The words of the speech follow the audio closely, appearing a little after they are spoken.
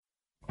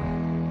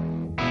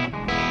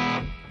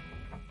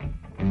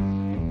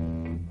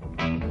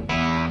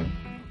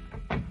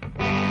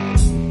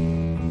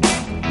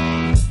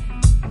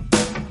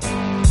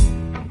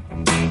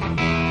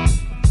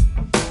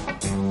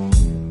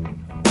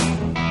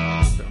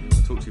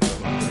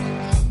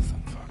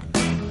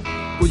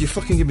you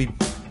fucking give me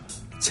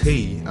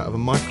tea out of a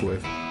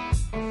microwave,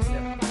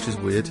 which is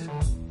weird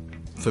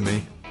for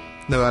me.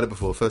 Never had it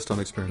before. First time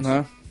experience.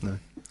 No.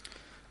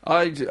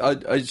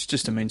 It's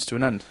just a means to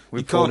an end.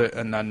 We bought it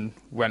and then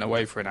went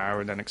away for an hour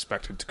and then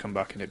expected to come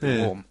back and it'd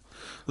be warm.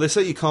 They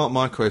say you can't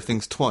microwave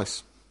things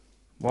twice.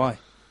 Why?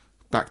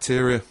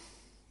 Bacteria.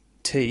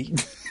 Tea?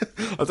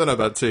 I don't know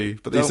about tea,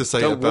 but they used to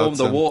say don't about... warm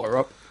the water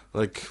up.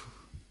 Like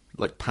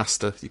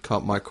pasta. You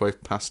can't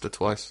microwave pasta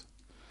twice.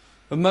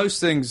 But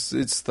most things,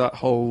 it's that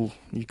whole...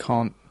 You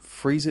can't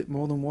freeze it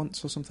more than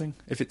once or something.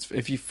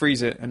 If you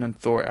freeze it and then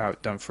thaw it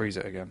out, don't freeze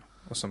it again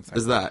or something.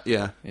 Is that?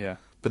 Yeah. Yeah.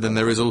 But then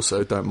there is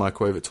also don't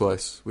microwave it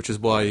twice, which is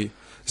why...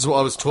 This is what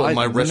I was taught in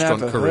my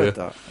restaurant career. Heard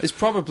that. It's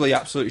probably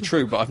absolutely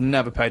true, but I've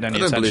never paid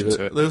any attention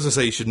to it. They also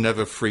say you should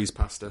never freeze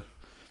pasta.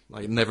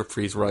 Like, never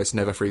freeze rice,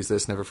 never freeze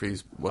this, never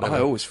freeze whatever.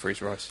 I always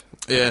freeze rice.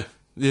 Yeah.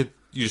 You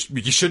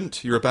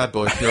shouldn't. You're a bad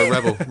boy. You're a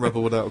rebel.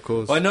 Rebel without a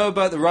cause. Well, I know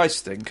about the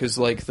rice thing, because,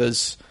 like,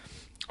 there's...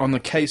 On the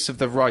case of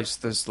the rice,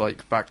 there's,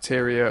 like,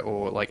 bacteria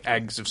or, like,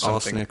 eggs of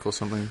something. Arsenic or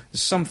something.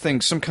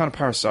 Some kind of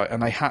parasite,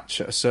 and they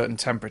hatch at a certain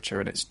temperature,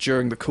 and it's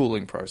during the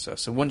cooling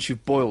process. And once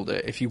you've boiled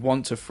it, if you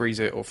want to freeze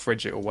it or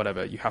fridge it or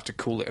whatever, you have to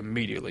cool it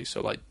immediately, so,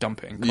 like,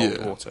 dump it in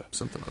cold water.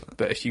 Something like that.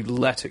 But if you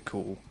let it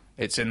cool,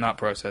 it's in that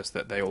process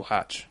that they all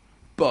hatch.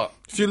 But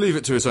if you leave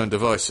it to its own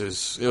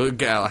devices, it'll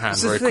get out of hand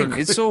very quickly.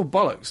 It's all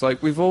bollocks.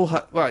 Like, we've all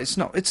had... Well, it's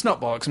not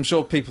bollocks. I'm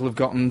sure people have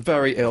gotten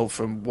very ill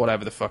from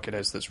whatever the fuck it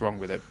is that's wrong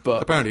with it.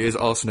 But apparently it is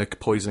arsenic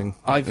poisoning.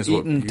 I've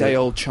eaten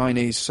day-old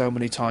Chinese so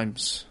many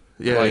times.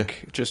 Yeah.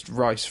 Just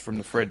rice from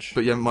the fridge.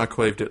 But you haven't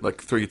microwaved it,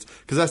 like, 3...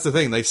 Because that's the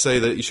thing. They say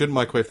that you shouldn't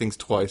microwave things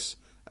twice,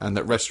 and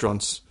that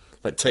restaurants,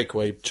 like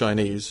takeaway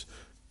Chinese,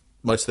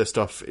 most of their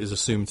stuff is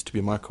assumed to be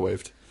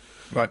microwaved.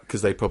 Right.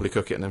 Because they probably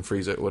cook it and then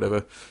freeze it or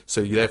whatever.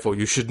 So therefore,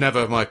 you should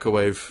never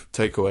microwave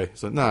takeaway.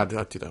 So, I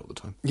do that all the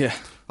time. Yeah.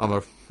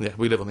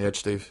 We live on the edge,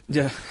 Steve.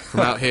 Yeah. From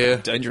out here...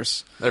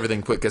 Dangerous.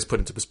 Everything gets put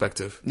into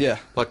perspective. Yeah.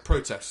 Like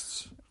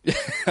protests.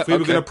 If we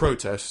were going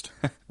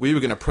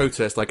to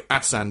protest, like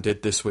Asan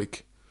did this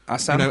week.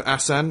 Asan? You know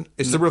Asan?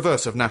 It's the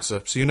reverse of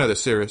NASA, so you know they're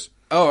serious.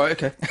 Oh, right,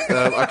 okay.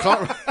 I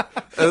can't...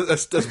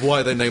 that's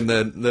why they named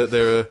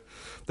their...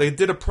 They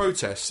did a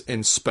protest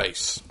in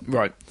space.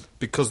 Right.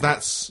 Because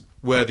that's...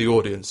 where the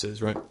audience is,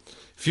 right?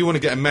 If you want to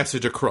get a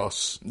message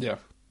across,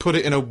 put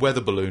it in a weather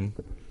balloon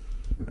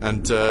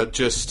and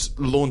just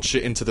launch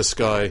it into the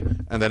sky,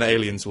 and then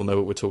aliens will know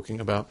what we're talking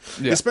about.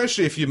 Yeah.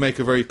 Especially if you make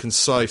a very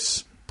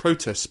concise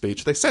protest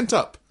speech. They sent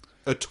up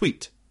a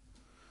tweet.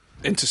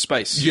 Into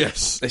space?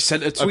 Yes. They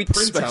sent a tweet to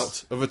space. A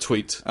printout of a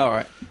tweet. All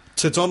right.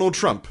 To Donald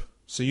Trump,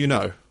 so you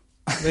know.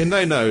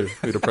 They know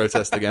who to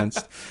protest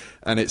against.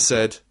 And it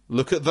said,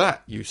 "Look at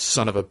that, you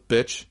son of a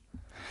bitch."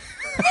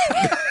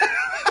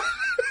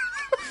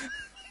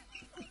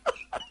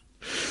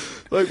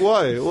 Like,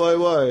 why?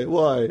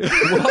 What?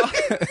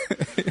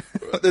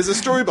 There's a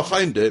story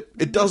behind it.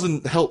 It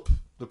doesn't help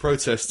the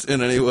protests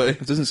in any way.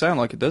 It doesn't sound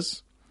like it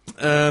does.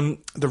 The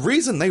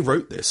reason they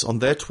wrote this on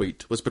their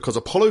tweet was because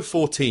Apollo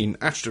 14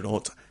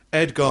 astronaut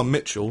Edgar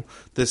Mitchell,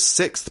 the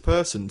 6th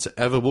person to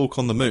ever walk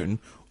on the moon,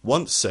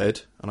 once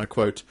said, and I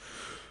quote,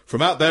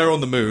 "From out there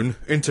on the moon,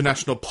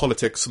 international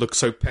politics look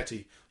so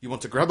petty. You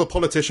want to grab a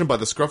politician by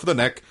the scruff of the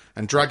neck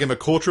and drag him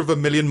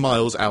 250,000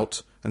 miles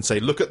out and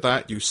say, 'Look at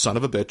that, you son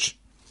of a bitch.'"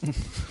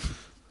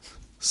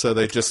 So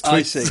they just tweet.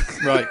 I see.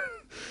 Right.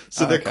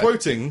 So they're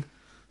quoting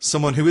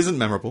someone who isn't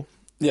memorable.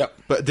 Yep.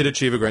 But did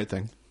achieve a great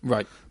thing.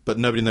 Right. But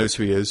nobody knows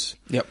who he is.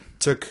 Yep.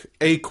 Took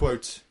a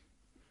quote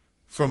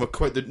from a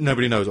quote that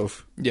nobody knows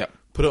of. Yep.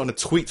 Put it on a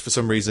tweet for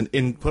some reason.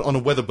 Put it on a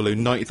weather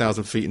balloon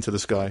 90,000 feet into the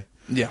sky.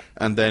 Yeah.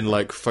 And then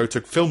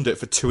filmed it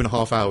for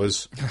 2.5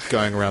 hours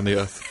going around the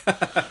Earth.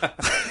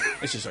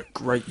 It's just a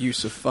great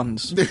use of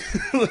funds.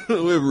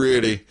 We're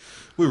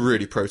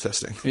really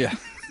protesting. Yeah.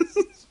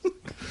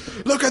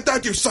 Look at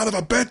that, you son of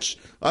a bitch!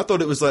 I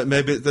thought it was like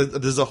maybe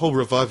there's a whole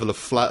revival of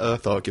flat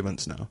Earth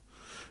arguments now.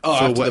 Oh,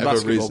 after the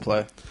basketball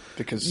player.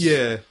 Because...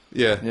 Yeah.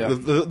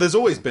 There's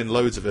always been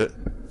loads of it.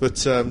 But,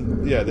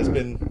 there's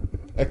been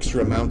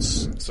extra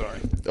amounts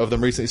of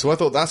them recently. So I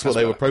thought that's what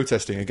they were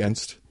protesting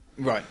against.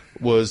 Right.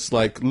 Was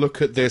like,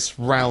 look at this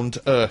round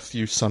Earth,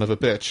 you son of a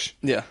bitch.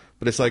 Yeah.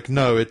 But it's like,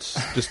 no, it's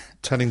just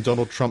telling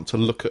Donald Trump to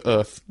look at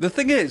Earth. The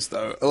thing is,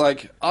 though,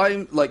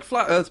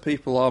 flat Earth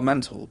people are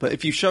mental, but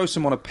if you show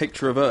someone a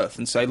picture of Earth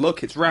and say,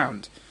 look, it's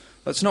round,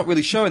 that's not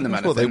really showing them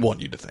anything. Well, they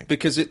want you to think.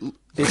 Because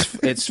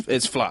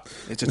it's flat.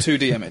 It's a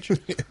 2D image.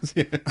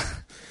 Yeah.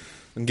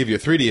 And give you a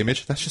 3D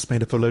image, that's just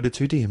made up of a load of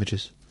 2D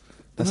images.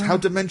 That's how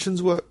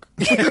dimensions work.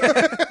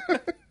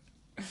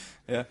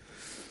 Yeah.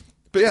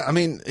 But yeah, I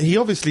mean, he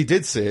obviously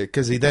did see it,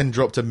 because he then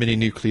dropped a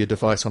mini-nuclear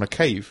device on a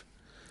cave.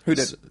 Who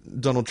did?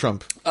 Donald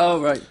Trump.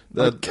 Oh, right.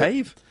 A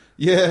cave?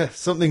 Yeah,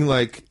 something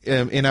like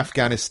in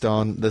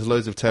Afghanistan, there's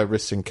loads of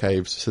terrorists in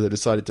caves, so they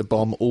decided to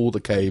bomb all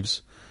the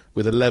caves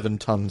with 11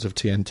 tons of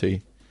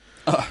TNT.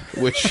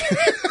 Which...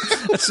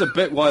 That's a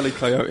bit Wile E.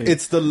 Coyote.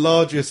 It's the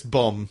largest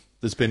bomb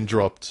that's been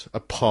dropped,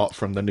 apart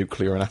from the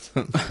nuclear and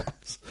atom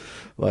bombs.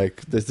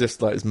 Like, there's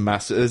just like it's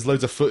massive. There's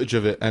loads of footage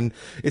of it, and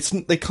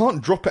they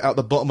can't drop it out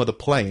the bottom of the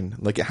plane.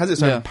 Like, it has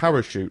its own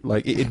parachute.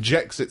 Like, it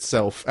ejects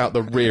itself out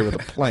the rear of the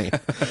plane,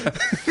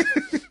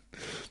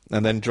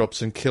 and then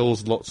drops and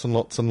kills lots and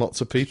lots and lots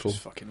of people. It's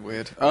fucking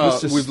weird.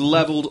 Just- We've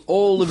leveled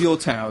all of your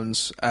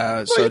towns.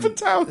 So, even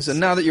towns. So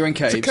now that you're in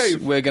caves,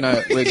 cave. we're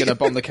gonna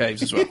bomb the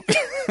caves as well.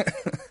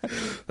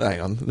 Hang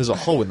on, there's a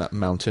hole in that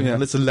mountain. Yeah.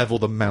 Let's level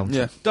the mountain.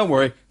 Yeah, don't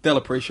worry, they'll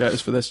appreciate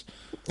us for this.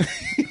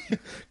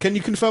 Can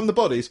you confirm the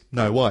bodies?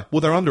 No, why? Well,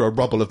 they're under a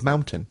rubble of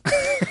mountain.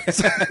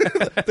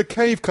 The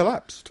cave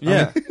collapsed.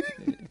 Yeah.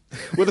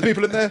 Were the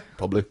people in there?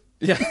 Probably.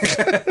 Yeah,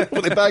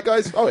 Were they bad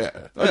guys? Oh, yeah.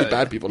 Only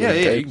bad people in the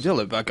You cave. can tell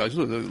they're bad guys.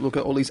 Look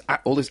at all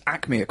this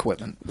Acme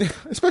equipment.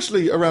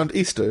 Especially around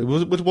Easter.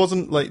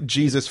 Wasn't, like,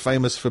 Jesus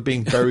famous for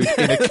being buried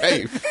in a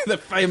cave? The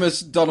famous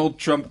Donald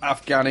Trump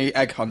Afghani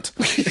egg hunt.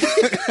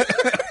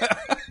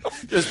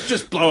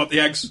 just blow up the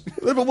eggs.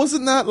 But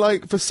wasn't that,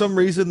 like, for some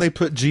reason they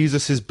put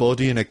Jesus'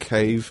 body in a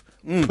cave,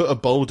 put a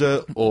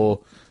boulder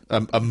or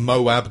a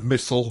Moab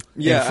missile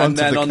in front and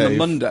then of the on cave? the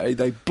Monday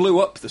they blew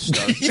up the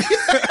stone.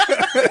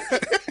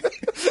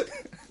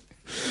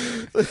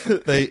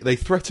 They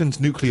threatened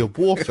nuclear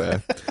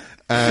warfare,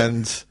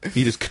 and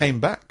he just came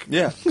back.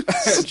 Yeah.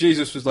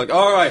 Jesus was like,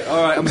 all right,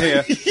 I'm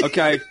here.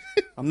 Okay,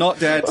 I'm not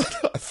dead.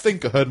 I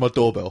think I heard my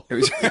doorbell It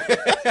was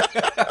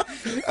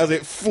as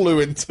it flew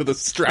into the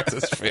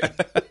stratosphere.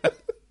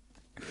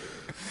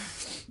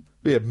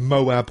 Yeah,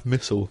 Moab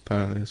missile,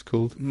 apparently it's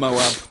called.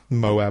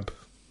 Moab.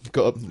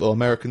 Got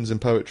Americans in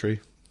poetry.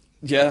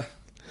 Yeah.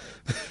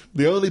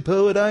 The only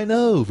poet I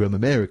know from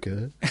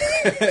America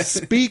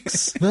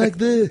speaks like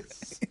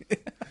this.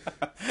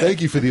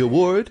 Thank you for the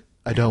award.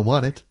 I don't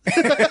want it.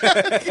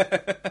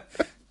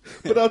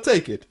 But I'll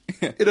take it.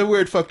 In a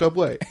weird, fucked up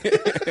way.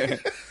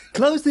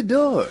 Close the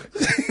door.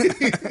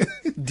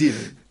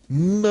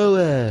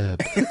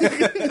 Moab.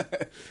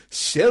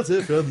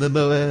 Shelter from the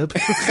Moab.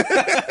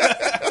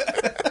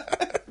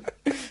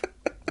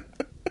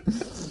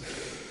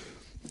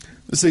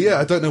 So yeah,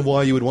 I don't know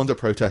why you would want to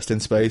protest in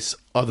space,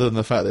 other than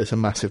the fact that it's a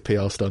massive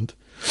PR stunt.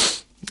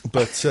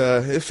 But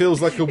it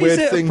feels like a weird Is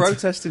it thing. a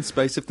protest in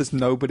space if there's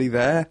nobody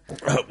there?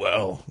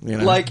 Well, you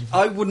know, Like,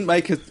 I wouldn't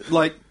make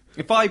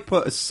if I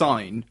put a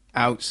sign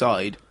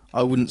outside,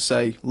 I wouldn't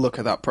say, look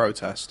at that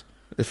protest.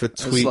 if a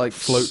tweet like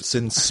floats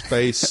in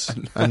space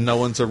and no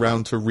one's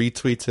around to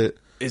retweet it.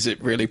 Is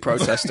it really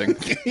protesting?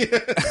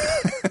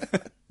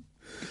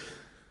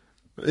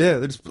 Yeah,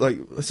 it's like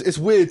it's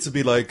weird to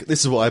be like,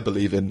 this is what I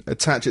believe in.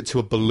 Attach it to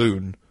a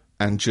balloon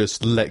and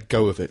just let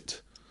go of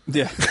it.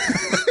 Yeah.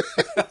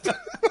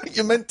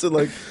 You're meant to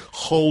like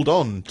hold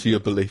on to your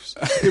beliefs.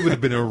 It would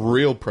have been a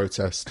real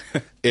protest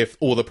if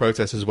all the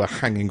protesters were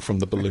hanging from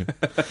the balloon.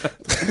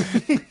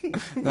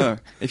 No.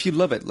 If you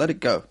love it, let it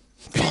go.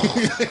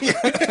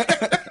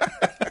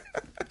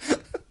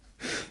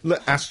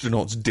 Let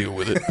astronauts deal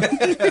with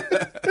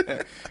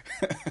it.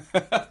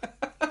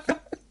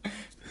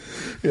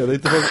 Yeah, they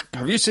develop.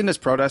 Have you seen this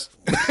protest?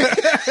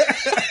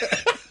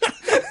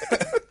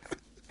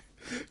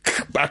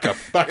 Back up.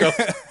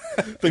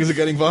 Things are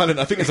getting violent.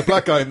 I think there's a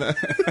black guy in there.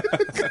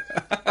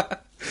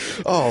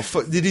 Oh,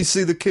 did you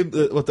see one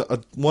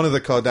of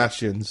the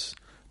Kardashians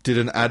did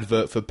an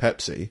advert for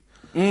Pepsi,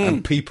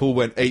 and people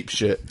went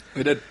apeshit.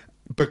 We did.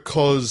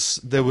 Because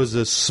there was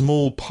a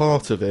small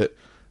part of it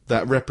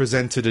that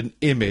represented an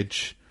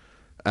image,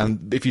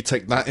 and if you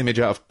take that image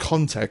out of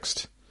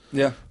context,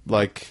 Yeah.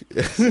 like,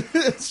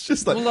 it's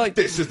just like, Well, like-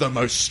 this is the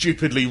most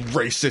stupidly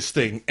racist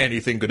thing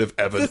anything could have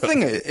ever The done.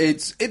 thing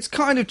is, it's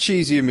kind of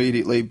cheesy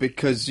immediately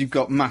because you've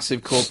got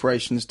massive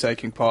corporations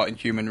taking part in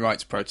human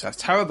rights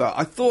protests. However,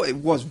 I thought it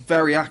was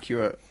very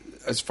accurate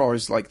as far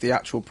as like the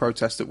actual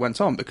protest that went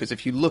on, because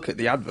if you look at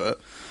the advert,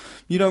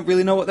 you don't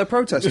really know what they're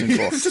protesting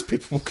for. It's just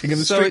people walking in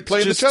the So street it's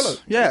playing just- the cello.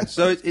 Yeah,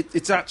 so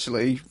it's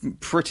actually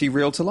pretty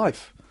real to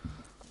life.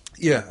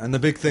 Yeah, and the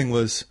big thing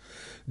was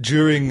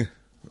during,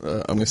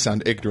 I'm going to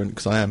sound ignorant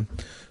because I am,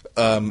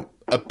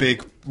 a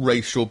big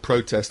racial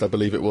protest, I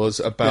believe it was,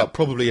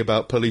 probably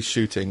about police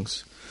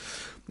shootings.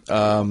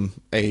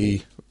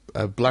 A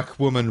black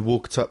woman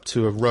walked up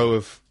to a row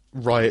of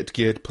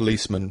riot-geared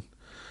policemen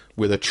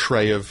with a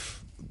tray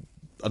of,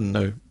 I don't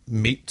know,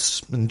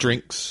 meats and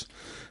drinks,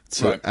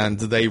 Right. and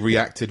they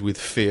reacted with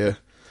fear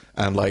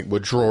and like were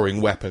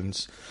drawing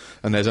weapons.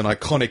 And there's an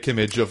iconic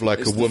image of like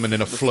It's a woman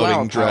in a the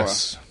flowing flower power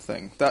dress.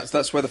 thing.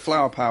 That's where the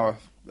flower power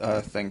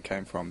thing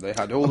came from. They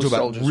had all I'm the talking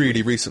about soldiers.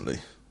 really recently.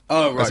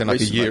 Oh, right. As in like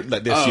recently. a year,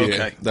 like this oh, year.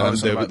 Okay. Then I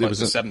was there talking about,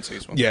 was like, a- the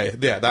 70s one.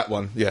 Yeah, that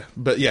one. Yeah,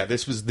 but yeah,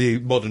 this was the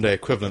modern day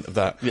equivalent of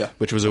that. Yeah.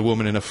 Which was a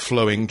woman in a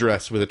flowing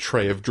dress with a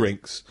tray of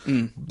drinks,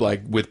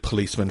 like with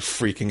policemen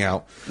freaking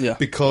out. Yeah.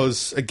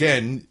 Because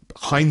again,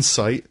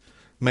 hindsight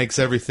makes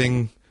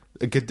everything.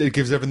 It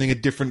gives everything a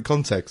different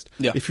context.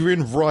 Yeah. If you're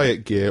in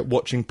riot gear,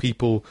 watching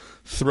people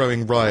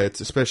throwing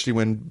riots, especially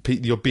when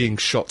you're being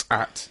shot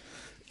at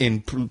in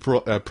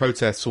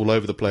protests all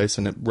over the place,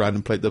 and at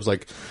random place, there was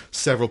like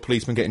several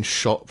policemen getting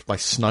shot by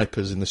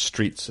snipers in the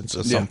streets. And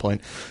so at some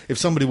point, if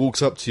somebody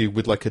walks up to you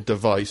with like a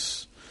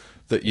device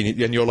that you need,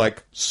 and you're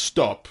like,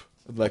 "Stop!"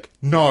 Like,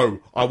 no,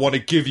 I want to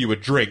give you a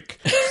drink.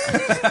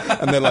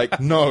 And they're like,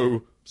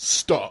 no,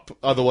 stop,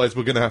 otherwise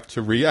we're going to have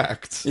to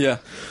react. Yeah.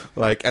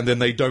 Like, and then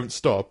they don't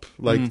stop.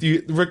 Like,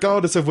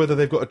 regardless of whether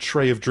they've got a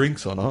tray of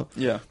drinks or not.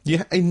 Yeah.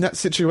 In that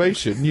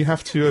situation, you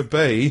have to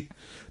obey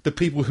the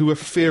people who are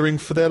fearing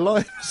for their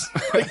lives.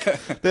 Like,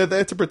 they're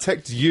there to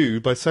protect you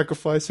by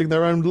sacrificing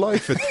their own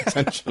life,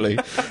 potentially.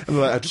 And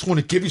they're like, I just want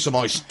to give you some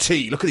iced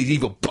tea. Look at these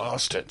evil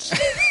bastards.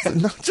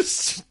 No,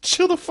 just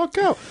chill the fuck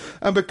out.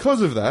 And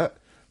because of that,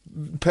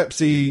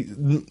 Pepsi,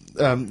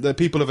 the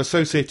people have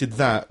associated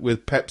that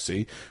with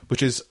Pepsi,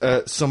 which is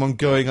someone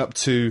going up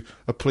to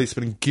a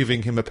policeman and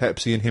giving him a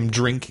Pepsi and him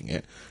drinking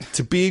it,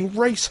 to being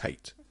race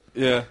hate.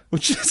 Yeah.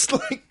 Which is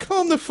like,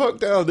 calm the fuck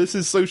down. This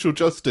is social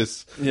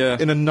justice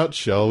in a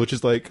nutshell, which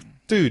is like,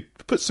 dude,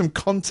 put some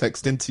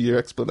context into your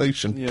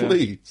explanation,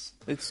 please.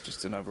 It's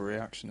just an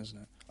overreaction, isn't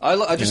it?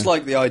 I just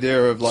like the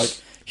idea of, like,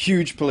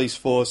 huge police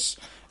force,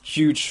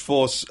 huge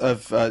force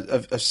of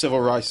civil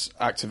rights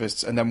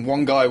activists, and then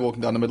one guy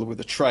walking down the middle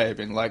with a tray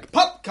being like,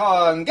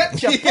 popcorn,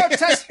 get your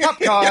protest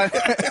popcorn.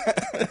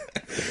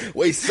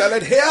 We sell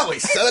it here, we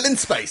sell it in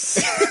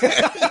space.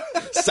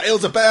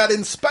 Sales are bad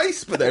in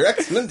space, but they're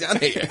excellent down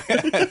here.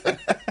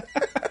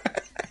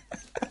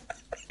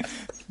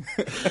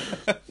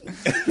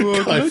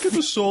 Well, can I get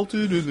the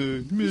salted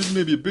and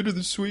maybe a bit of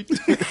the sweet?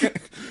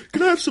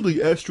 Can I have some of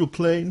the astral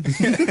plane?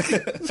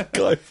 This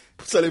guy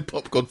selling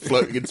popcorn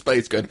floating in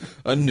space going,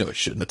 I knew I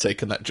shouldn't have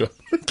taken that job.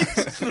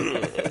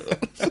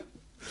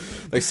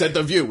 They said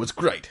the view was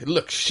great. It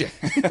looked shit.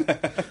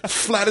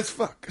 Flat as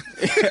fuck.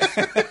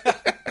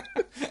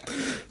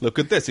 Look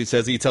at this.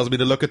 He tells me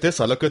to look at this.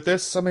 I look at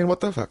this. I mean,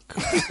 what the fuck?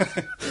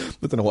 I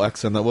don't know what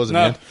accent that was in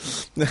the end.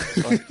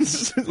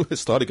 It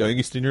started going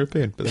Eastern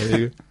European, but there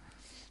you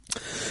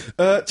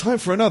go. Time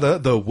for another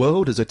The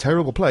World is a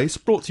Terrible Place,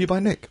 brought to you by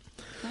Nick.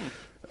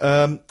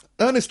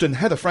 Ernest and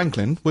Heather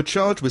Franklin were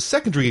charged with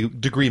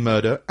second-degree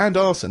murder and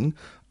arson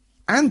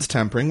and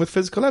tampering with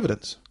physical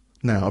evidence.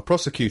 Now, a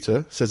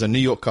prosecutor says a New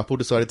York couple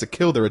decided to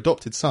kill their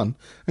adopted son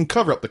and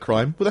cover up the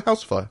crime with a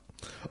house fire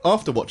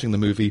after watching the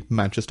movie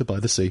Manchester by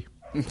the Sea.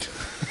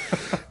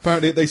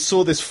 Apparently, they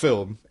saw this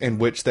film in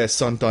which their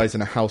son dies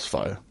in a house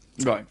fire.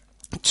 Right.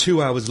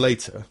 2 hours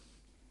later,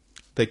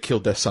 they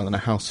killed their son in a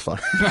house fire.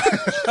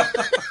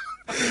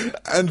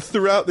 And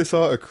throughout this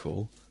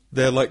article,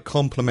 they're like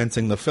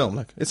complimenting the film.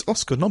 Like, it's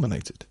Oscar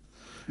nominated.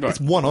 Right. It's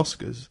won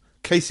Oscars.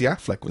 Casey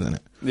Affleck was in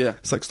it. Yeah.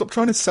 It's like, stop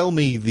trying to sell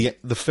me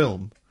the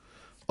film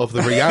of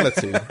the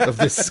reality of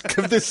this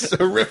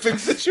horrific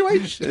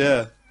situation.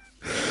 Yeah.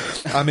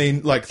 I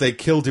mean, like, they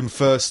killed him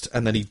first,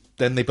 and then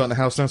they burnt the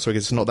house down. So I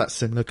guess it's not that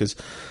similar. Because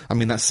I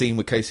mean, that scene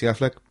with Casey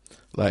Affleck,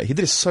 like, he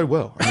did it so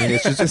well. I mean,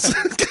 it's just.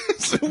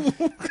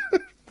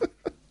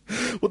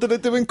 What did they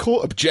do in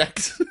court?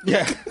 Object.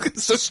 Yeah.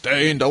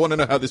 Sustained. I want to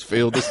know how this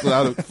feels. This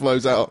how it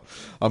flows out.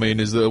 I mean,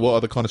 what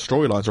other kind of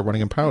storylines are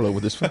running in parallel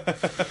with this film?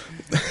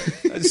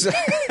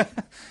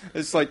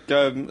 It's like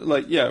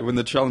when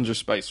the Challenger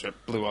spaceship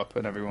blew up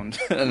and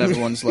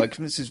everyone's like,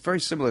 this is very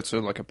similar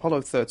to like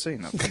Apollo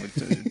 13, that film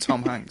with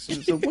Tom Hanks. It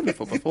was a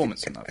wonderful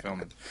performance in that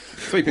film.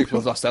 3 people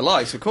have lost their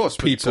lives, of course.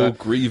 People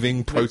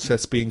grieving,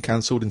 protests being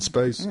cancelled in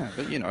space. Yeah,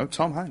 but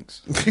Tom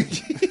Hanks.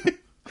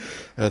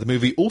 The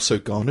movie also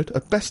garnered a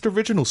Best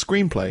Original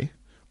Screenplay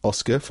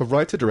Oscar for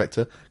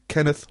writer-director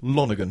Kenneth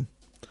Lonergan.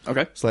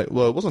 Okay. It's like,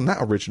 well, it wasn't that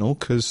original,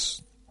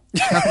 because...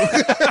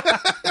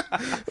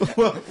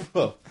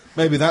 well,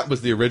 maybe that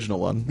was the original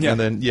one. Yeah. And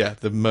then,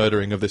 the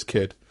murdering of this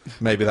kid.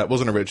 Maybe that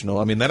wasn't original.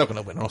 I mean, they're not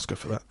going to win an Oscar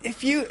for that.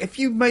 If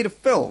you made a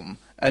film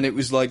and it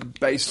was,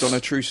 like, based on a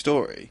true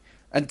story,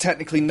 and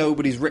technically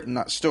nobody's written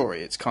that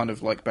story, it's kind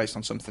of, like, based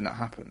on something that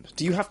happened,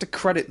 do you have to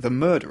credit the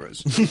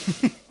murderers?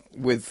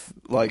 With,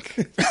 like,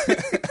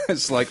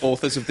 as, like,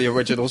 authors of the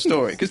original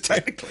story? Because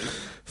technically...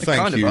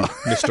 Thank you,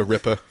 Mr.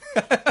 Ripper.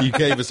 You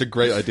gave us a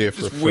great idea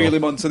for a film. Wheel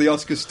him onto the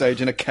Oscar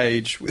stage in a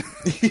cage. Well,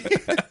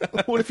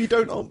 if you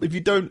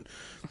don't,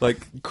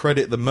 like,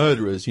 credit the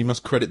murderers, you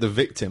must credit the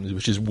victims,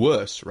 which is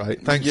worse,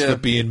 right? Thanks for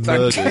being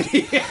murdered.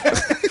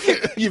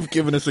 You've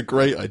given us a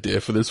great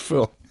idea for this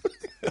film.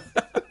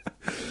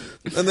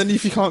 And then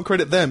if you can't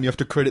credit them, you have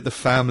to credit the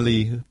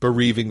family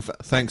bereaving...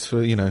 Thanks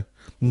for,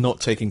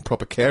 not taking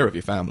proper care of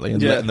your family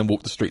and letting them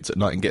walk the streets at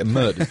night and getting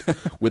murdered.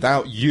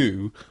 Without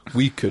you,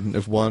 we couldn't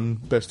have won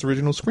Best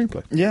Original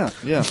Screenplay. Yeah.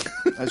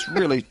 It's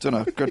really done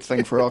a good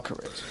thing for our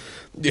careers.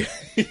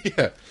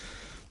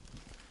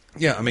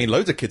 Yeah, I mean,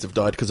 loads of kids have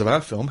died because of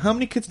our film. How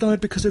many kids died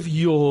because of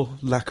your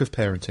lack of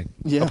parenting?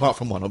 Yeah. Apart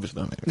from one,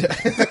 obviously.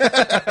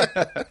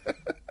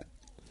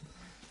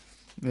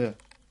 Yeah. You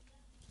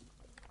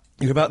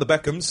hear about the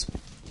Beckhams?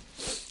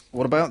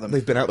 What about them?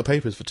 They've been out the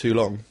papers for too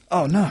long.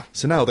 Oh, no.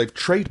 So now they've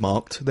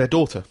trademarked their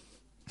daughter.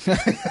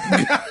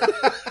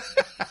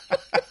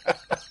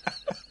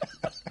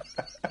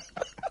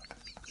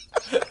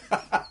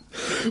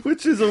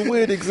 Which is a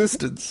weird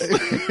existence.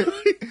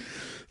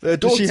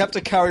 Does she have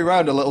to carry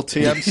around a little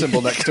TM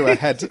symbol next to her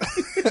head?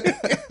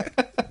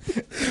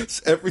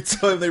 Every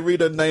time they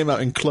read her name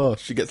out in class,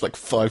 she gets like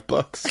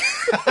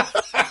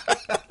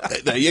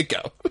 $5. There you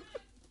go.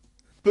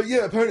 But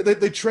yeah, apparently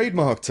they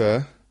trademarked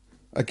her,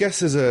 I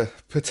guess, as a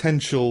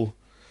potential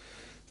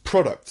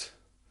product.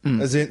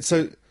 As in,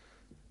 so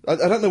I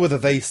don't know whether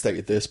they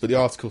stated this, but the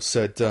article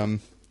said the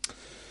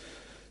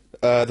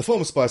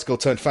former Spice Girl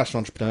turned fashion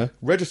entrepreneur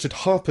registered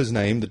Harper's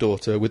name, the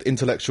daughter, with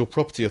intellectual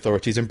property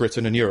authorities in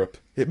Britain and Europe.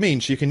 It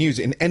means she can use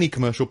it in any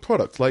commercial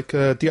product, like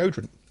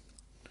deodorant.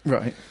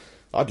 Right.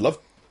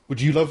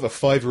 Would you love a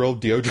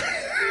 5-year-old deodorant?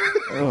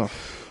 Oh.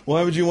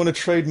 Why would you want to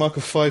trademark a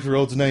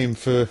 5-year-old's name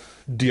for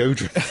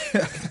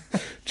deodorant?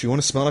 Do you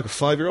want to smell like a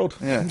 5-year-old?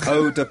 Yeah.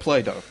 Eau de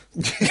Play-Doh.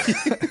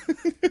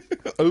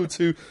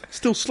 O2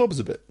 still slobs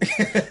a bit.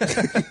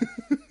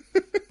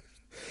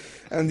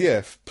 And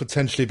yeah,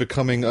 potentially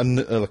becoming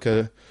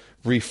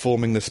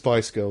reforming the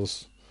Spice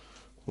Girls.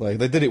 Like,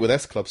 they did it with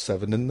S Club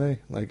 7, didn't they?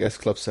 Like S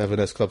Club 7,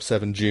 S Club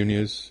 7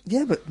 Juniors.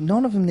 Yeah, but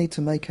none of them need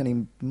to make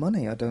any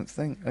money, I don't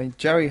think. I mean,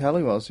 Jerry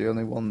Halliwell's the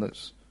only one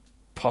that's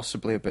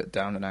possibly a bit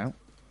down and out.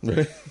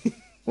 Really?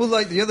 Well,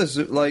 like, the others,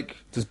 like...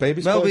 Does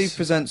Baby Mel B Spice...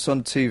 presents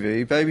on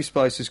TV, Baby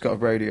Spice has got a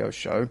radio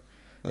show,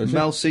 Oh,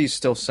 Mel C's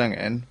still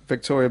singing,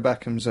 Victoria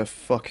Beckham's a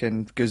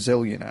fucking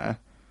gazillionaire.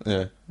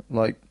 Yeah.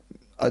 Like,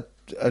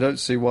 I don't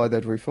see why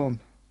they'd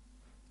reform.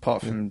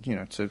 Apart from, you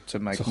know, to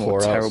make To more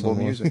whore out terrible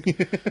someone.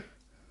 music.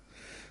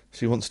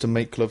 She wants to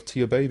make love to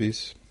your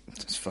babies.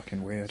 That's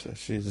fucking weird. So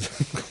she's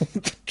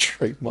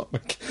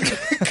trademark.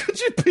 Could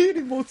you be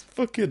any more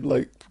fucking,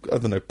 like, I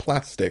don't know,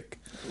 plastic?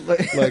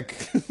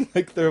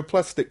 Like they're a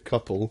plastic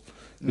couple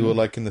who are,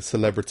 like, in the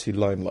celebrity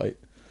limelight.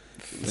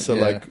 So,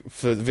 Yeah. like,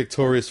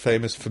 Victoria's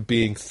famous for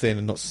being thin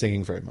and not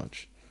singing very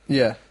much.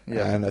 Yeah.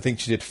 And I think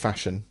she did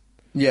fashion.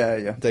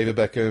 Yeah. David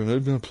Beckham,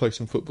 I'm going to play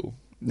some football.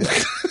 I'm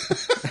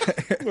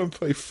going to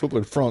play football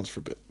in France for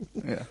a bit.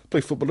 Yeah.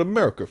 Play football in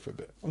America for a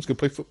bit. I'm just going to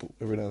play football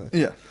every now and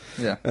then.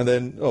 Yeah. And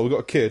then, we've got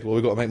a kid. Well,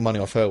 we've got to make money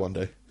off her one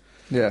day.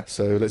 Yeah.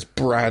 So let's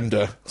brand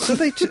her. So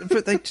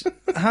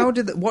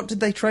what did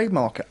they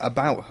trademark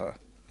about her?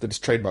 They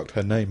just trademarked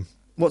her name.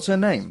 What's her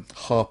name?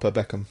 Harper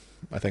Beckham,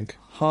 I think.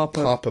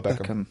 Harper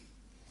Beckham.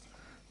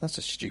 That's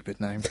a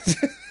stupid name.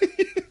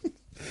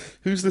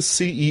 Who's the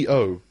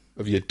CEO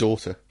of your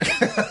daughter?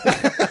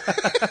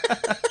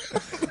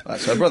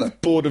 That's her brother.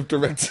 Board of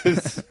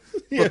directors.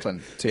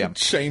 Brooklyn, TM.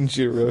 Change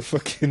your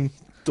fucking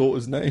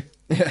daughter's name.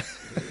 Yeah.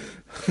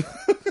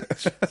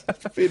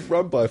 Being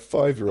run by a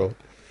 5-year-old.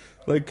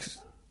 Like,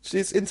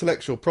 it's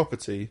intellectual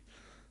property,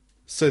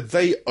 so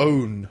they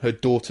own her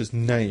daughter's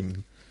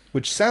name,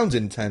 which sounds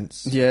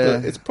intense, Yeah.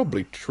 but it's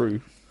probably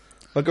true.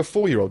 Like, a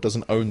 4-year-old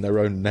doesn't own their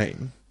own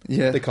name.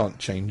 Yeah. They can't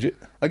change it.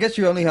 I guess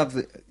you only have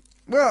the...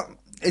 Well,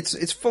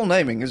 it's full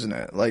naming, isn't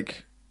it?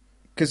 Like,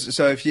 because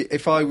so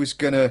if I was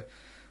gonna,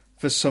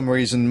 for some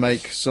reason,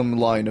 make some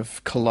line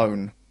of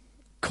cologne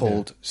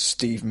called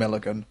Steve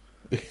Milligan,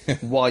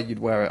 why you'd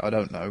wear it, I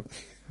don't know.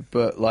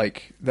 But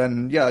like,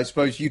 then yeah, I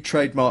suppose you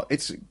trademark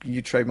it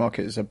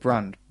as a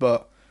brand.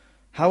 But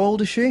how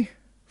old is she?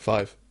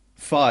 5.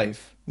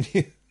 5.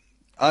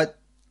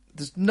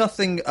 There's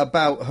nothing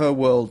about her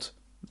world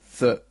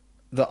that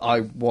I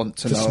want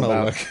to know smell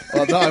about. like.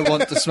 Or that I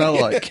want to smell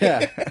like.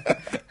 Yeah.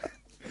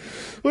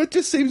 Well, it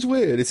just seems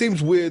weird. It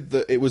seems weird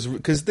that it was...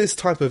 Because this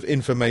type of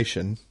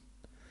information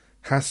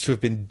has to have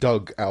been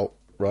dug out,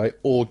 right?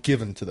 Or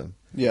given to them.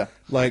 Yeah.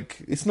 Like,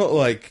 it's not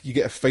like you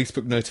get a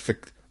Facebook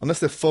notification... Unless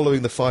they're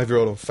following the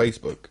 5-year-old on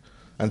Facebook,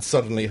 and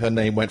suddenly her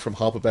name went from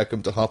Harper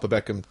Beckham to Harper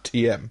Beckham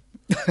TM.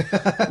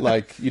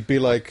 Like, you'd be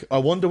like, I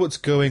wonder what's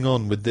going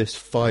on with this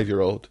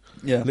 5-year-old.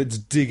 Yeah. Let's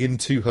dig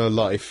into her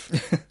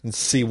life and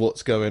see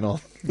what's going on,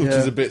 which Yeah.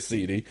 is a bit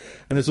seedy.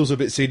 And it's also a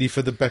bit seedy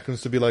for the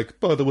Beckhams to be like,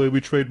 by the way, we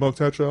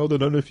trademarked our child. I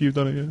don't know if you've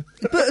done it yet.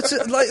 But it's,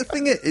 like the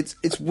thing is,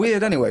 it's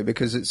weird anyway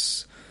because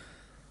it's.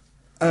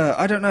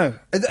 I don't know.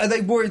 Are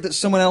they worried that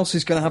someone else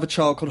is going to have a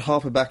child called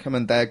Harper Beckham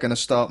and they're going to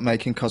start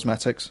making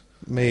cosmetics?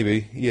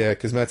 Maybe, yeah,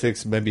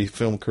 cosmetics, maybe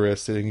film career,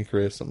 singing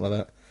career, something like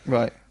that.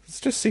 Right. It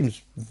just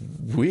seems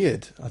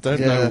weird. I don't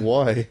Yeah. know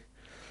why.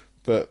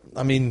 But,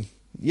 I mean,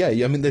 yeah,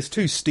 I mean, there's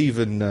 2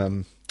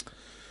 Stephen...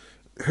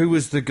 who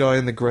was the guy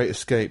in The Great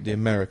Escape, the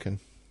American?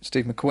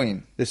 Steve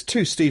McQueen. There's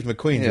 2 Steve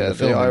McQueens in Yeah, the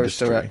film the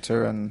Irish industry.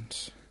 director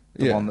and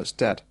the Yeah. one that's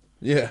dead.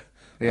 Yeah.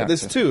 The But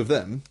there's actor. 2 of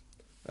them.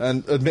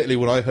 And admittedly,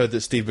 when I heard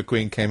that Steve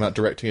McQueen came out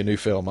directing a new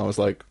film, I was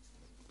like,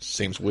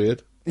 seems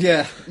weird.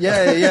 Yeah. But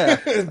I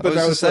was now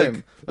the it's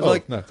same. I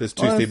was no, there's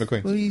 2 Steve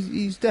McQueens. Well,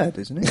 he's dead,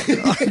 isn't he?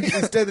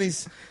 He's dead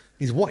and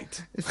he's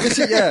white.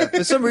 Yeah.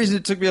 For some reason,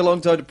 it took me a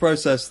long time to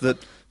process that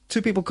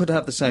 2 people could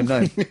have the same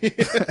name.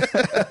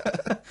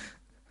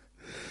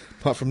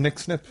 Apart from Nick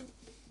Snip.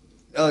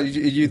 Oh,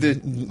 you the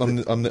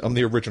I'm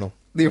the original.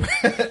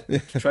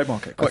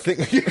 trademark it. I Quick.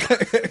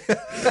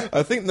 think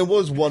I think there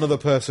was one other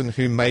person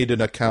who made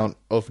an account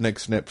of Nick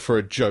Snip for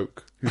a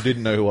joke who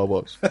didn't know who I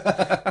was.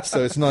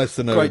 So it's nice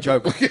to know. Great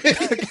joke.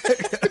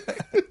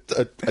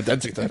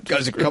 Identity theft.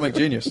 Guy's a comic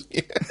genius.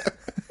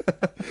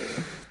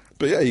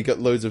 But yeah, you got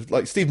loads of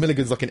like Steve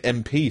Milligan's like an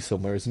MP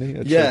somewhere, isn't he?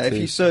 Yeah, if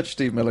you search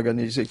Steve Milligan,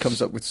 it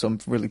comes up with some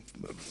really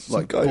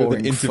like guy with an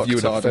boring interview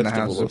at a fucktard in the festival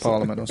Houses or of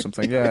Parliament or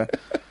something. Yeah.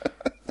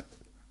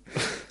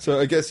 So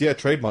I guess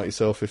trademark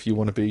yourself if you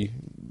want to be.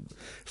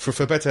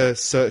 for better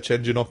search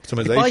engine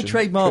optimization. If I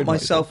trademark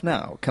myself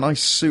now, can I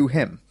sue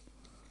him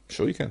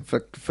Sure you can. for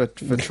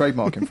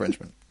trademark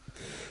infringement?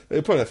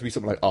 It'd probably have to be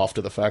something like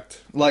after the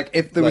fact. Like,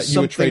 if there was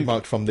You were something...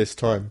 trademarked from this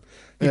time.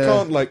 You Yeah.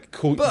 can't, like,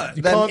 call... But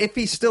you then can't, if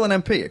he's still an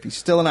MP, if he's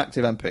still an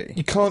active MP...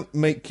 you can't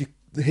make you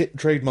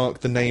trademark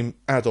the name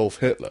Adolf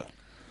Hitler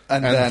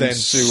And then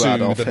sue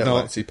Adolf the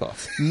Hitler. Nazi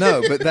Party.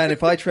 No, but then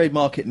if I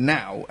trademark it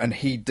now and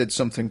he did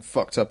something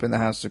fucked up in the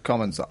House of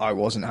Commons that I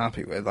wasn't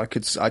happy with, I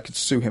could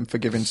sue him for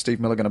giving Steve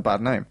Milligan a bad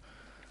name.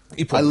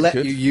 You I probably let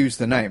could. you use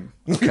the name,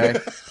 okay?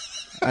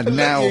 And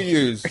now... Let you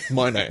use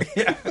my name.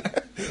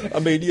 I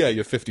mean, yeah,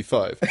 you're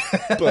 55,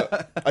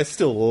 but I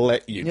still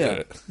let you Yeah.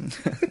 do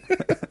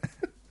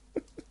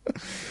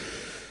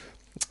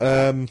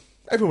it.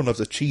 Everyone loves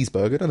a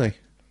cheeseburger, don't they?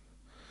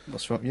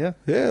 What's wrong? Yeah.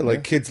 Yeah,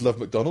 like kids love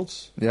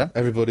McDonald's. Yeah.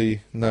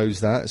 Everybody knows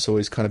that. It's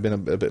always kind of been a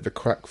bit of a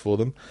crack for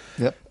them.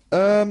 Yep.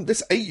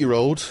 This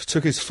 8-year-old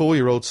took his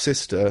 4-year-old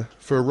sister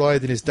for a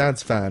ride in his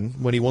dad's van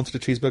when he wanted a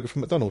cheeseburger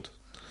from McDonald's.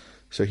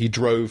 So he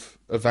drove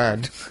a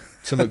van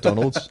to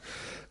McDonald's.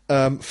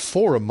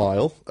 For a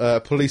mile,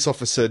 police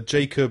officer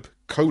Jacob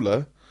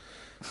Kohler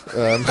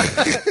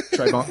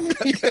Trademark.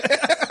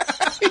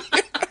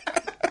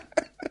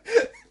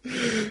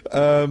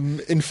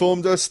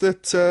 informed us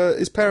that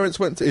his parents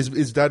went to,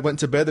 his dad went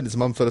to bed and his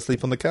mum fell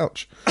asleep on the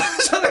couch.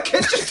 So the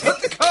kid just took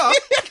the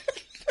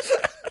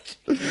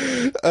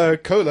car?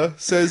 Kohler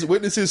says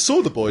witnesses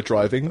saw the boy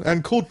driving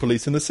and called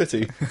police in the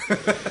city.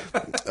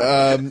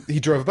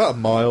 He drove about a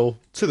mile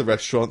to the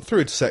restaurant, through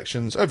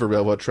intersections, over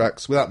railroad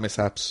tracks without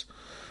mishaps.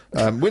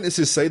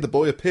 Witnesses say the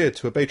boy appeared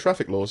to obey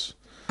traffic laws.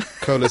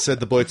 Kohler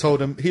said the boy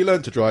told him he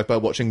learned to drive by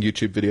watching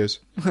YouTube videos.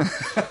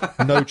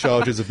 No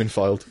charges have been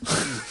filed.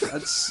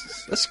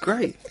 That's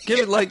great.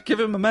 Give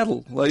him a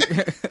medal. Like, Do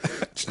you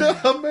know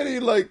how many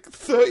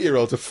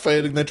 30-year-olds are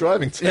failing their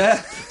driving test?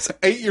 Yeah. So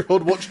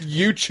 8-year-old watched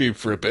YouTube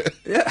for a bit.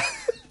 yeah.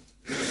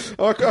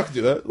 Oh, I can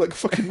do that, like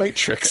fucking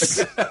Matrix.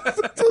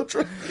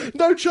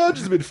 No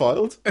charges have been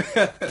filed.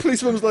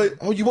 Policeman was like,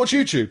 "Oh, you watch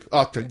YouTube?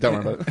 Oh, don't worry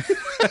about it."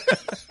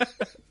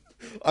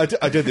 I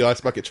did the ice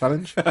bucket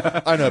challenge.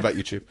 I know about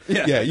YouTube.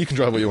 Yeah, you can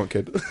drive what you want,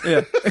 kid.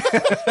 Yeah.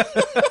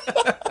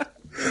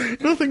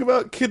 Nothing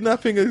about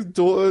kidnapping a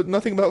daughter.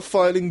 Nothing about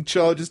filing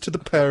charges to the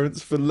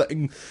parents for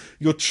letting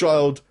your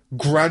child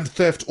Grand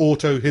Theft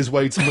Auto his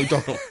way to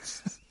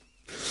McDonald's.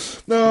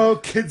 No,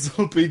 kids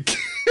will be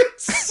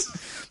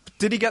kids.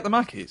 Did he get the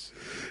Mackies?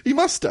 He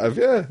must have,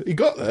 yeah. He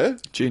got there.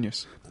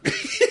 Genius.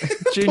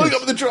 Pulling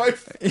up the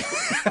drive.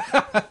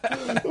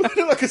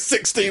 Like a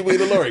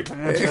 16-wheeler lorry.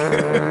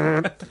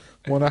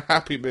 Want a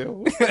Happy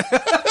Meal?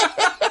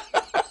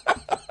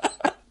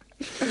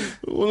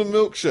 Want a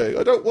milkshake?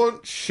 I don't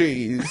want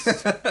cheese. This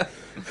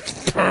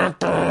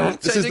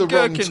is the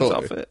wrong toy.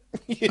 Off it.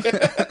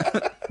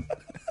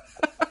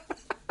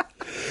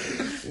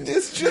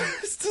 It's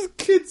just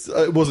kids.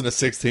 It wasn't a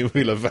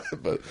 16-wheeler van,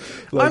 but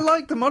I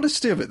like the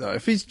modesty of it though.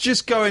 If he's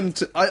just going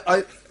to,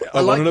 I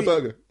wanted a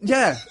burger.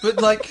 Yeah,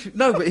 but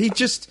no, but he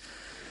doesn't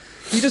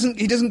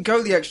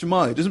go the extra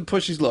mile. He doesn't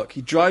push his luck.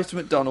 He drives to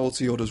McDonald's.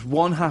 He orders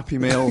one Happy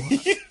Meal.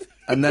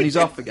 And then he's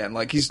off again.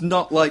 Like, he's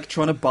not,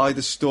 trying to buy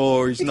the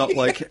store. He's not,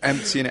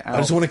 emptying it out. I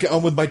just want to get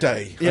on with my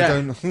day.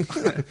 Yeah.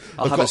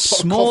 I'll have a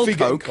small coffee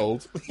getting Coke.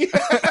 cold.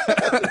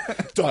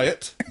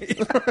 Diet.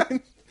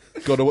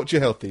 Got to watch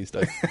your health these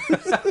days.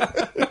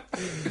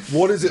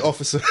 What is it,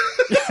 officer?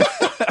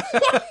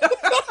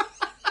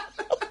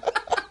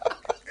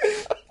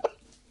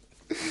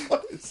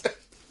 What is it?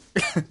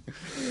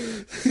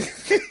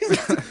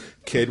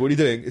 Kid, what are you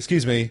doing?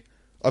 Excuse me,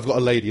 I've got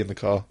a lady in the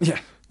car. Yeah.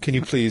 Can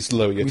you please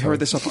lower your We tone? hurry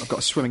this up. I've got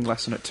a swimming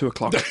lesson at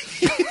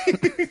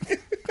 2:00.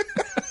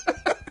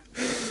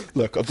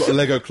 Look, I've got a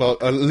Lego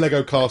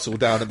castle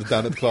down at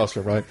the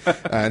classroom, right?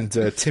 And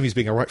Timmy's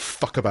being a right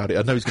fuck about it.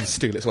 I know he's going to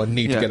steal it, so I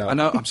need to get out. I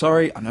know. I'm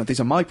sorry. I know these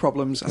are my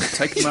problems, and I'm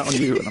taking them out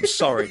on you. And I'm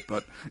sorry,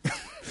 but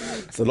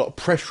There's a lot of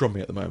pressure on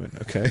me at the moment.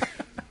 Okay,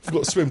 I've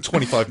got to swim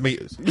 25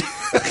 meters.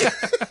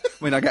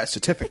 I mean, I get a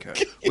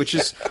certificate, which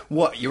is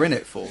what you're in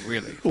it for,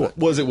 really.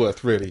 What is it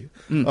worth, really?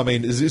 I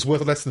mean, is it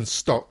worth less than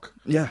stock?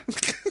 Yeah,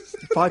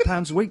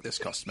 £5 a week this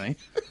cost me.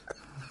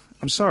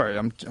 I'm sorry.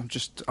 I'm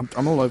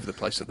all over the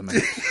place at the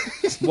minute.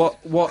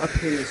 What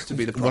appears to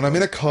be the problem? When I'm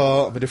in a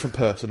car, I'm a different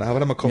person. I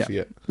haven't had my coffee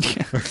yet.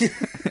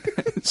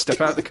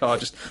 Step out of the car,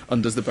 just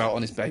undoes the belt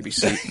on his baby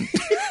seat.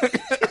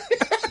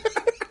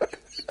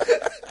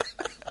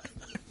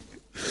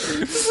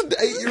 An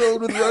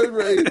 8-year-old with road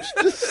rage.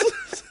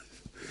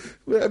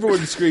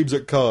 Everyone screams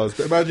at cars,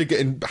 but imagine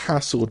getting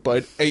hassled by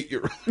an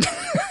 8-year-old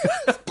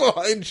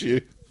behind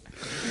you.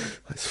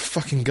 This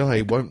fucking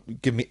guy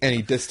won't give me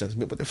any distance.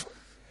 But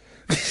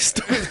he's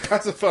got his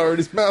pacifier in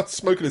his mouth,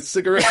 smoking a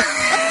cigarette.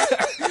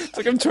 It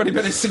took him 20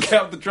 minutes to get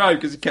up the drive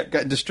because he kept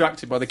getting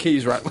distracted by the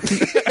keys rattling.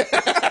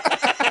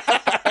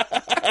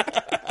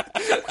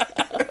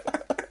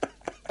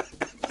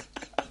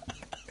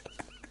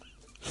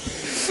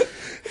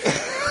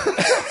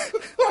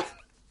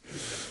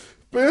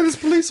 But this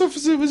police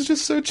officer was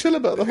just so chill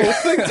about the whole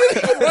thing. Didn't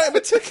even write him a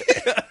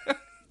ticket.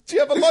 Do you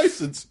have have a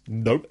license?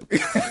 Nope.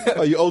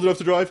 Are you old enough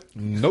to drive?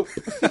 Nope.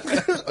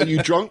 Are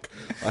you drunk?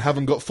 I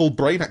haven't got full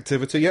brain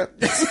activity yet.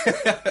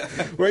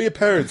 Where are your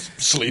parents?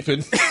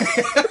 Sleeping.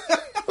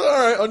 All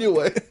right, on your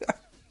way.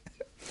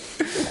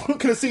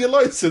 Can I see your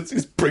license? He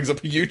just brings up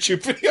a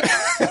YouTube video.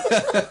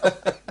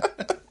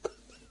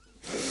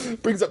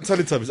 Brings up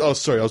Teletubbies. Oh,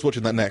 sorry, I was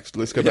watching that next.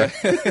 Let's go back.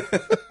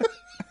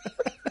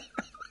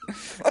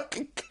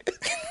 Fucking kid.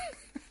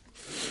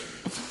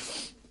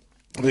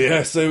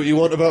 Yeah, so what you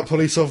want about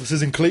police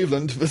officers in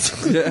Cleveland, but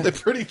they're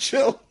pretty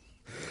chill.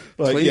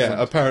 Like, Cleveland,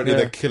 apparently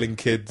they're killing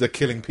kids, they're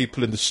killing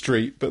people in the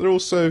street, but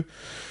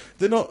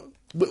they're not.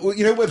 Well,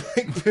 you know, when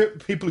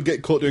like, people who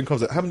get caught doing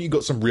crimes, like, haven't you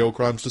got some real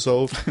crimes to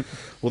solve?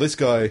 Well, this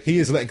guy, he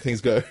is letting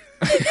things go.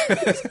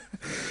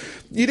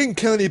 You didn't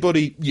kill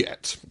anybody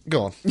yet.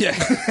 Go on. Yeah.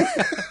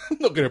 I'm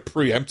not going to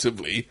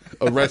preemptively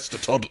arrest a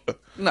toddler.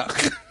 No.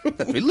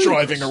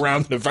 Driving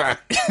around in a van.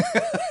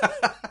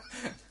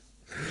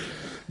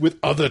 With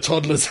other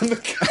toddlers in the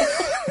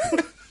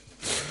car.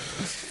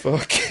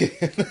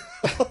 Fucking...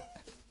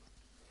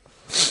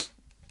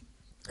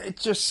 It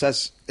just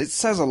says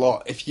a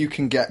lot if you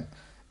can get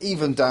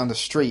even down the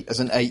street as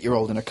an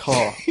 8-year-old in a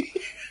car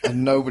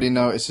and nobody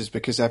notices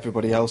because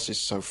everybody else is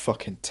so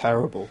fucking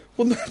terrible.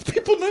 Well, no,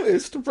 people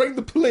noticed. Rang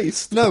the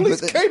police. The No,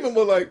 police but came and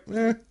were like,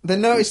 eh. They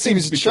noticed he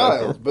was a be child,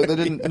 clever. but they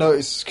didn't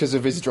notice because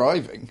of his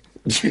driving.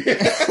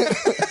 Yeah.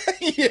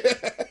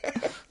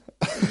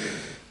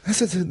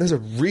 There's a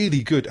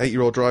really good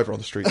 8-year-old driver on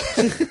the street.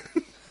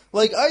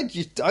 Like, I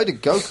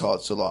did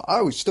go-karts a lot.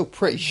 I was still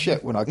pretty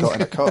shit when I got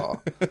in a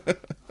car.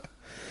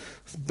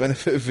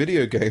 Benefit of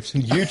video games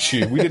and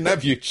YouTube. We didn't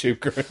have YouTube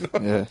growing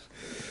up. Yeah.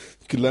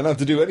 You could learn how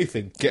to do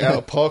anything. Get out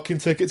of parking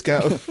tickets,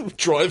 get out of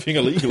driving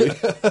illegally.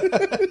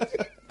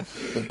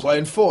 Been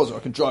playing Forza. I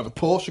can drive a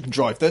Porsche, I can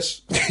drive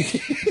this.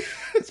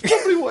 That's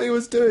probably what he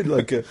was doing.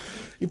 Like,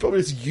 he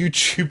probably just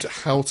YouTubed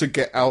how to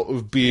get out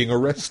of being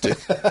arrested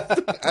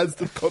as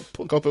the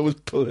copper was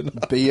pulling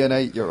up. Be an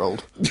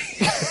 8-year-old.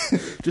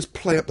 Just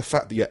play up the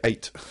fact that you're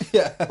 8.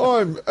 Yeah.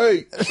 I'm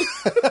 8.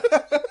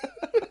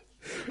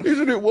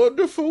 Isn't it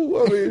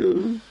wonderful? I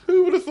mean,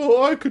 who would have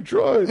thought I could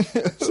drive?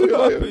 See,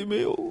 Happy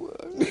Meal.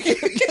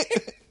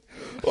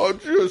 I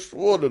just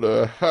wanted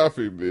a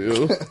Happy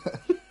Meal.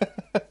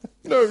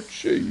 No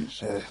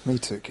cheese. Yeah, me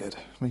too, kid.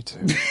 Me too.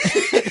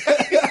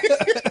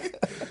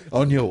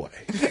 On your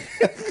way.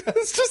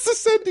 It's just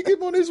sending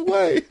him on his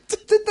way.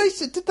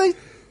 Did they?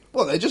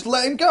 Well, they just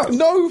let him go.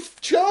 No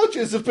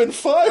charges have been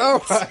filed.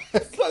 Oh, right.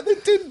 It's like they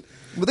didn't.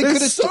 Well, they There's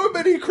could've so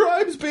many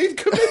crimes being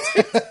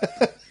committed.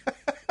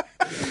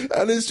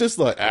 And it's just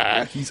like,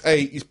 he's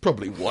 8, he's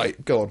probably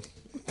white. Go on.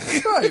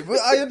 Right, well,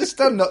 I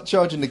understand not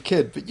charging the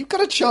kid, but you've got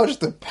to charge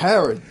the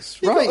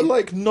parents, You've right? got to,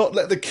 like, not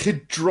let the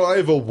kid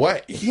drive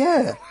away.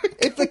 Yeah.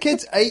 If the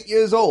kid's 8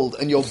 years old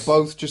and you're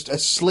both just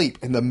asleep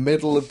in the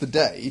middle of the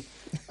day,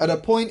 at a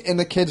point in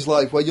the kid's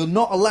life where you're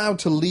not allowed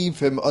to leave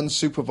him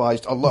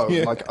unsupervised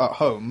alone, like at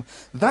home,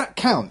 that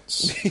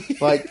counts.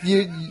 Like,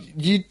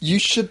 you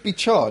should be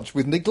charged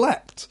with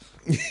neglect.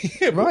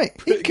 Yeah, right.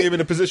 Putting him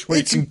in a position where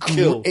he can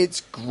kill.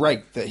 It's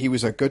great that he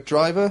was a good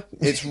driver.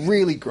 It's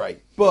really great.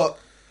 But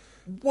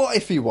what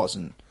if he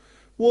wasn't?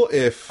 What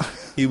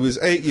if he was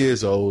 8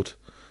 years old,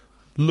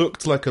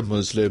 looked like a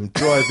Muslim,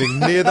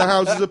 driving near the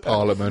Houses of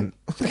Parliament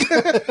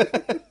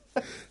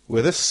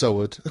with a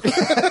sword?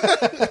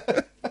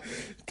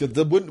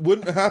 That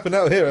wouldn't happen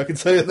out here, I can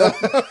tell you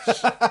that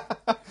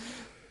much.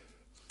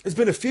 There's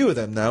been a few of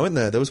them now, isn't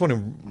there? There was one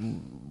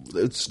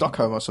in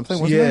Stockholm or something,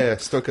 wasn't there? Yeah,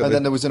 Stockholm. And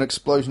then there was an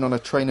explosion on a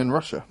train in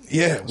Russia.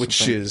 Yeah,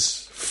 which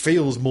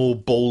feels more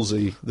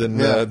ballsy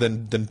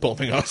than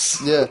bombing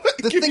us. Yeah.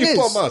 Like, if you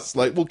bomb us,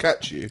 like, we'll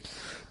catch you.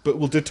 But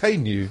we'll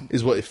detain you,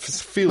 is what it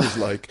feels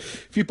like.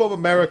 If you bomb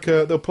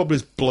America, they'll probably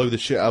just blow the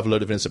shit out of a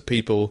load of innocent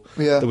people.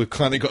 Yeah. That we've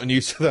kind of gotten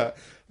used to that.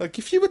 Like,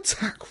 if you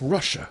attack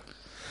Russia,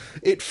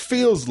 it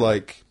feels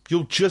like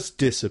you'll just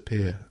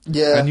disappear.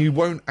 Yeah. And you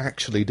won't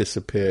actually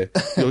disappear.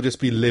 You'll just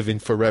be living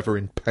forever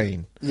in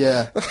pain.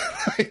 Yeah.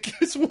 Like,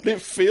 it's what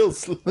it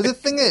feels like. But the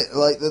thing is,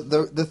 like,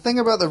 the thing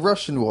about the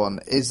Russian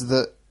one is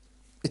that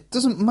it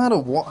doesn't matter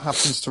what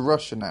happens to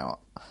Russia now.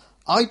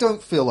 I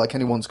don't feel like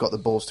anyone's got the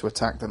balls to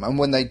attack them. And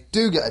when they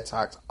do get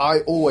attacked, I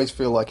always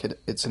feel like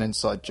it's an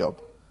inside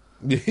job.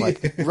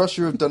 Like,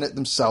 Russia have done it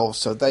themselves,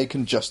 so they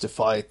can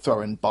justify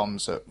throwing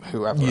bombs at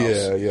whoever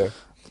else. Yeah.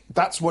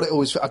 That's what it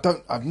always... I've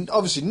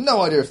obviously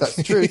no idea if that's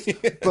the truth,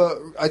 but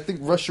I think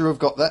Russia have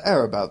got that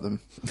air about them.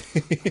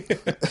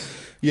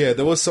 Yeah,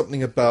 there was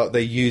something about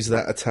they use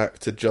that attack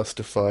to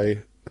justify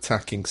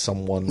attacking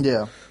someone.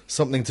 Yeah.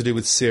 Something to do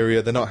with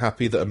Syria. They're not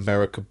happy that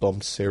America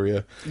bombed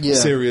Syria. Yeah.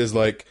 Syria's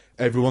like,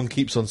 everyone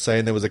keeps on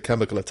saying there was a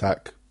chemical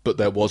attack, but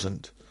there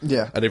wasn't.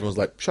 Yeah. And everyone's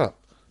like, shut up.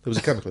 There was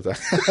a chemical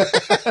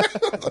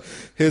attack.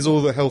 Here's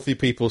all the healthy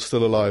people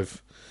still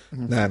alive.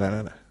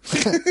 No.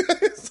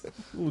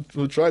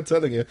 We'll try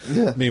telling you.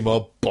 Yeah.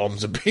 Meanwhile,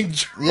 bombs are being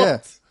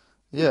dropped.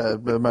 Yeah,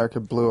 America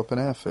blew up an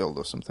airfield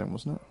or something,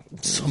 wasn't it?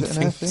 Was it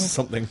an airfield?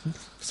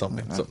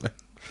 Something.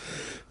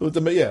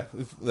 Yeah,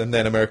 and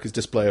then America's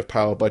display of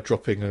power by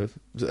dropping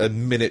a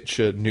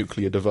miniature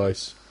nuclear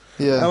device.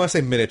 Yeah. And when I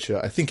say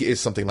miniature, I think it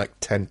is something like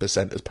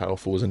 10% as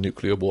powerful as a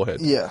nuclear warhead.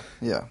 Yeah.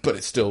 But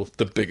it's still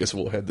the biggest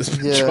warhead that's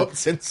been Yeah. dropped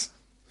since.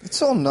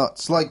 It's all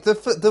nuts. Like,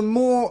 the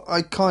more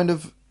I kind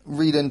of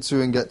read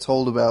into and get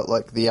told about,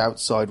 like, the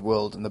outside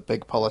world and the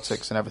big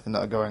politics and everything that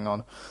are going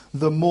on,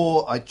 the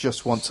more I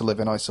just want to live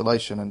in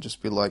isolation and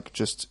just be like,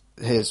 just,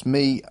 here's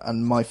me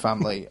and my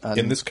family. And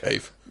In this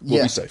cave.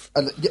 We'll be safe.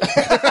 And,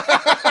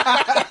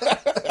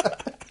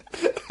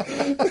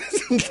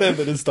 Then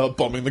they just start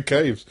bombing the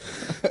caves.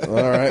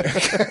 All right.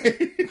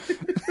 Okay.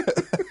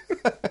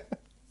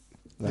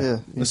 yeah.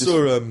 I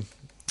saw.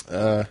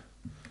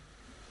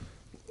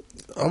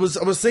 I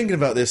was thinking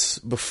about this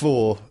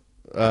before.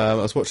 I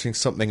was watching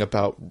something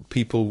about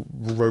people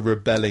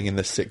rebelling in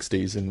the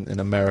 60s in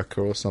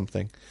America or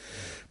something.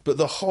 But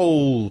the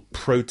whole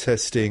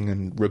protesting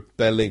and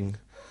rebelling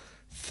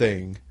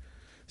thing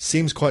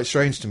seems quite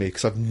strange to me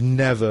because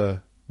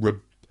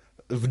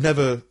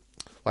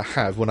I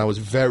have when I was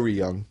very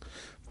young,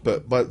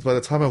 but by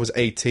the time I was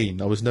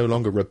 18, I was no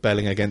longer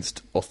rebelling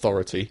against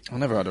authority. I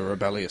never had a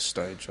rebellious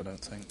stage, I don't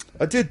think.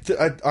 I did.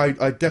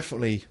 I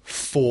definitely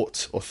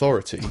fought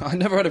authority. I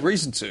never had a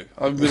reason to.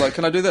 I'd be like,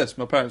 can I do this?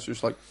 My parents were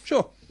just like,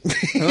 sure.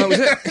 And that was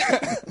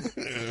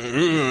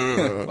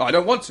it. I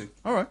don't want to.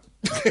 All right.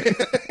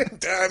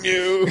 Damn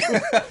you!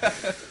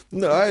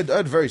 No, I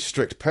had very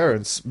strict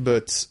parents,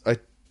 but I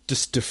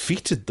just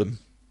defeated them.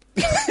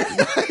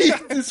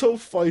 This whole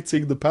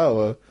fighting the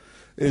power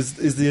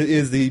is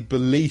the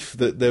belief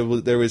that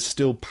there is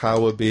still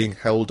power being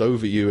held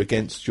over you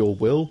against your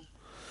will.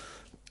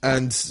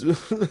 And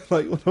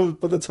like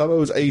by the time I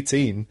was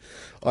 18,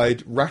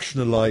 I'd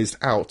rationalised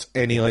out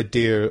any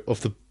idea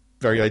of the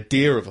very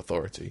idea of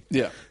authority.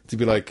 Yeah. To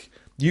be like,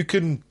 you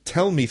can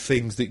tell me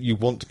things that you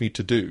want me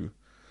to do,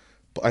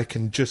 but I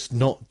can just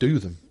not do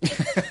them.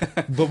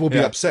 But we'll be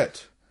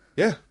upset.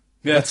 Yeah.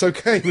 That's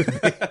okay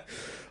with me.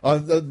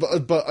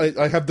 But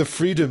I have the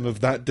freedom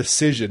of that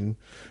decision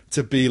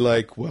to be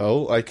like,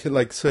 well, I could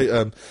like say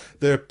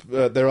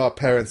there are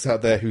parents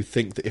out there who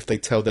think that if they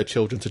tell their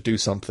children to do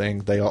something,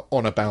 they are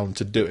honor bound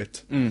to do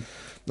it. And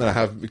I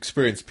have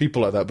experienced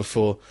people like that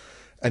before,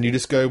 and you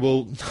just go,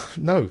 well,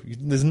 no,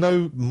 there's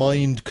no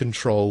mind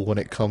control when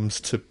it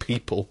comes to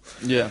people.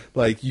 Yeah,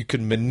 like you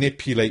can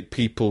manipulate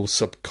people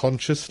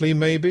subconsciously,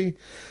 maybe,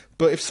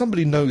 but if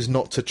somebody knows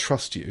not to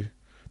trust you,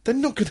 they're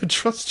not going to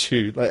trust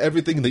you. Like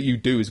everything that you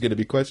do is going to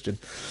be questioned.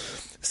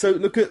 So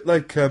look at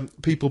like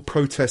people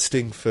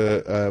protesting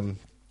for.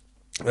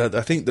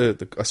 I think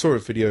I saw a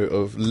video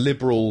of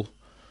liberal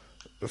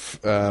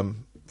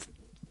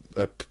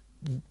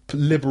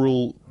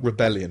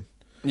rebellion.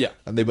 Yeah,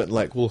 and they went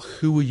like, well,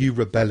 who are you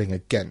rebelling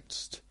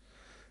against?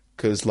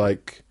 Because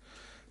like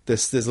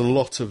there's a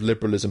lot of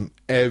liberalism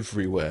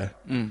everywhere.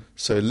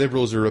 So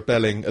liberals are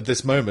rebelling at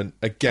this moment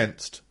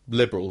against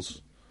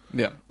liberals.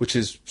 Yeah, which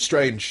is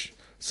strange.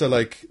 So,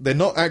 like, they're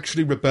not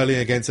actually rebelling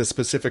against a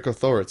specific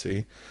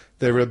authority.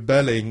 They're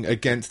rebelling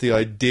against the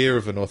idea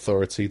of an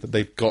authority that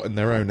they've got in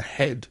their own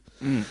head,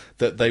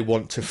 that they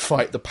want to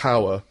fight the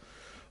power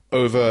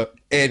over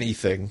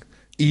anything,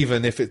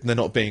 even if they're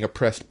not being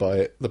oppressed by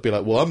it. They'll be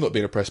like, well, I'm not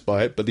being oppressed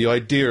by it, but the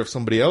idea of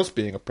somebody else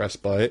being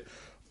oppressed by it,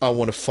 I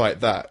want to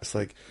fight that. It's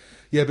like,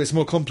 yeah, but it's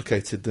more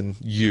complicated than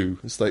you.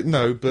 It's like,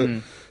 no, but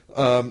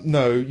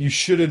no, you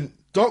shouldn't.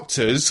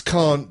 Doctors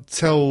can't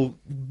tell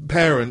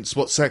parents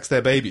what sex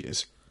their baby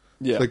is.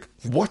 Yeah. Like,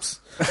 what?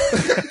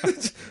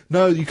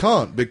 No, you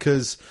can't,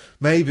 because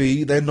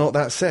maybe they're not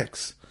that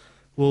sex.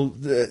 Well,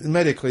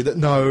 medically,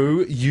 no,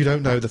 you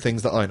don't know the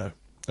things that I know.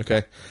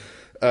 Okay?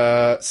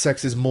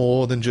 Sex is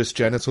more than just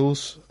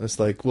genitals. It's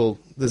like, well,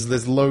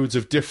 there's loads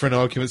of different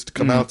arguments to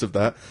come out of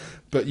that,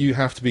 but you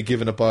have to be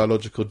given a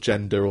biological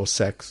gender or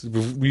sex.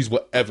 Use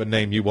whatever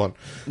name you want.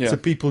 Yeah. So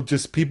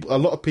a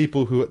lot of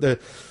people who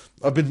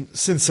I've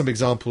seen some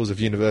examples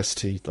of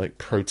university like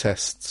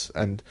protests,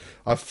 and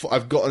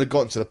I've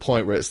gotten to the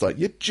point where it's like,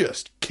 you're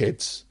just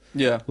kids.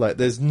 Yeah. Like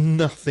there's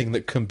nothing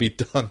that can be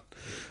done.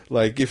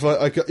 Like if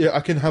I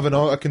can have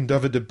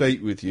a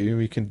debate with you.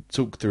 We can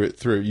talk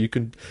through. You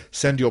can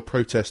send your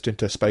protest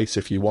into space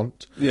if you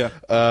want. Yeah.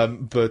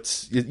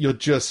 But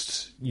you're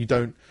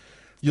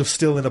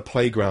still in a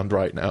playground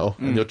right now,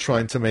 and you're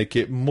trying to make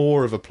it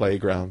more of a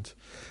playground.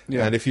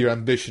 Yeah. And if your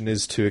ambition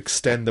is to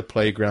extend the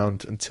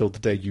playground until the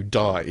day you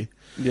die,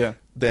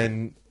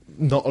 then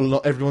not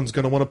everyone's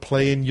going to want to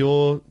play in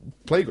your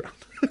playground.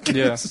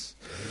 Yeah.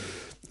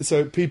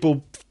 So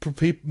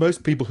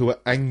most people who are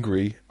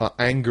angry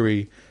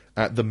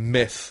at the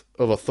myth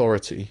of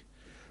authority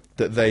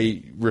that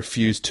they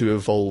refuse to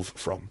evolve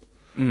from.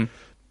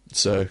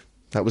 So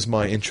that was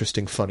my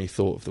interesting, funny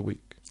thought of the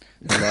week.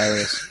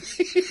 Hilarious.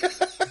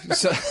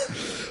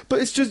 But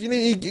it's just,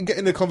 you get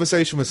in a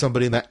conversation with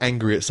somebody and they're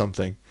angry at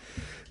something.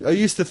 I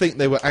used to think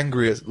they were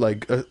angry at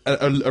like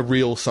a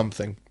real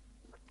something,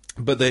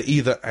 but they're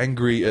either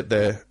angry at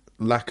their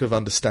lack of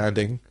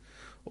understanding,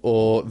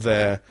 or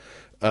they're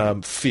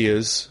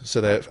fears, so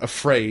they're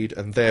afraid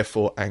and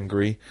therefore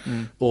angry,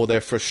 or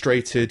they're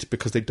frustrated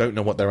because they don't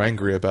know what they're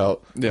angry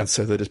about, and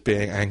so they're just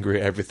being angry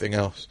at everything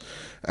else.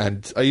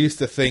 And I used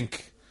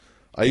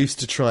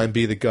to try and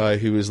be the guy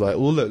who was like,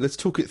 well, look, let's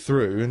talk it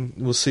through and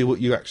we'll see what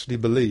you actually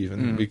believe,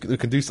 and we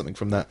can do something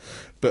from that.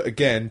 But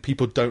again,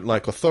 people don't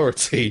like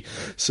authority,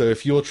 so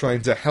if you're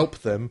trying to help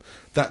them,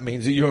 that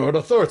means that you're an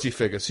authority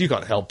figure, so you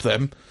can't help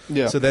them.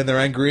 Yeah. So then they're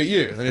angry at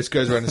you, and it just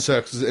goes around in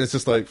circles. It's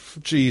just like,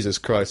 Jesus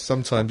Christ,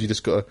 sometimes you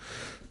just gotta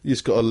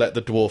let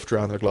the dwarf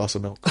drown in a glass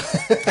of milk.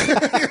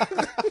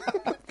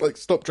 Like,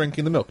 stop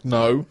drinking the milk.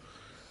 No.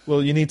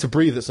 Well, you need to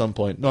breathe at some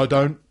point. No, I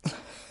don't.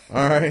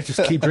 All right,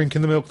 just keep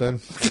drinking the milk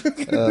then.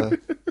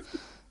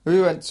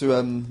 We went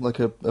to like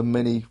a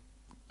mini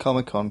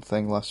Comic-Con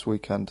thing last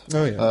weekend.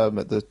 Oh, yeah.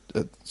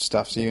 At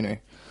staff's uni,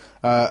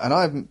 and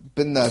I haven't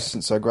been there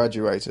since I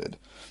graduated,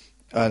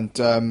 and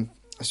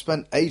I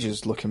spent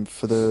ages looking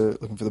for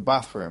the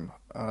bathroom.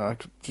 I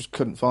just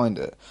couldn't find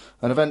it,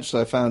 and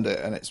eventually I found it.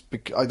 And it's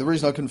the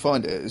reason I couldn't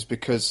find it is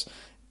because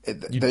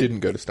You didn't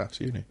go to staff's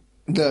uni.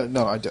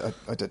 No, I did.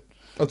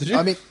 Oh, did you?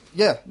 I mean,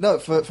 yeah, no,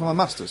 for my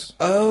masters.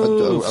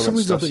 Oh, I for some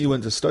reason I thought you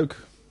went to Stoke.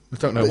 I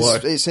don't know why.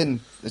 It's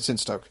in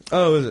Stoke.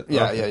 Oh, is it?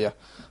 Yeah, Oh.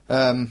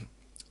 yeah.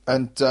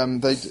 And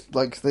they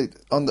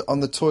on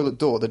the toilet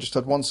door, they just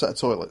had one set of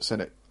toilets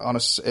in it.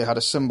 It had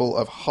a symbol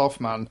of half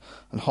man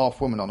and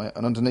half woman on it,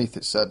 and underneath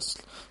it said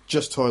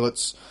just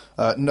toilets,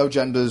 no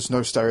genders,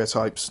 no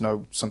stereotypes,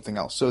 no something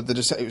else. So it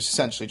was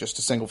essentially just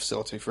a single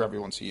facility for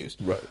everyone to use.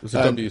 Right. It was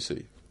a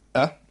WC.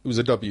 It was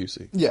a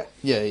WC. Yeah.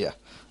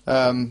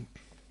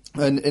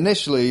 And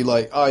initially,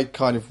 I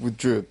kind of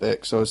withdrew a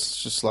bit, so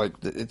it's just like,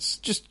 it's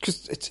just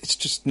because it's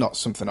just not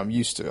something I'm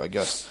used to, I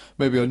guess.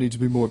 Maybe I need to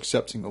be more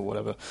accepting or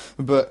whatever.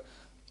 But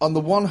on the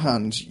one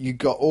hand, you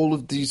got all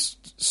of these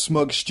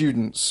smug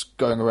students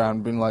going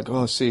around being like,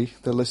 oh, see,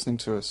 they're listening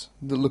to us.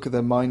 Look at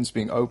their minds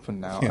being open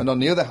now. Yeah. And on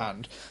the other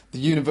hand, the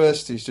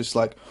university's just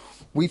like,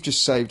 we've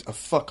just saved a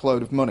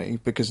fuckload of money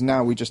because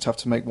now we just have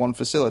to make one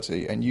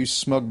facility, and you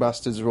smug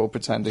bastards are all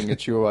pretending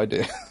it's your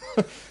idea.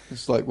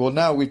 It's like, well,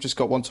 now we've just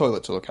got one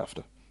toilet to look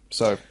after.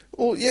 So,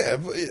 well, yeah,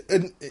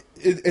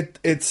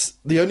 it's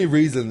the only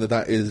reason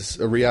that is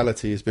a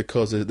reality is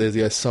because there's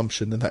the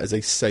assumption that is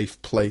a safe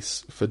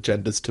place for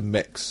genders to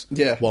mix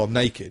while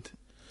naked.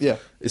 Yeah,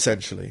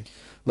 essentially,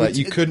 like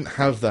you couldn't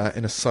have that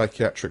in a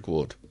psychiatric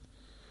ward.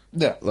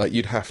 Yeah, like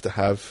you'd have to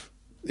have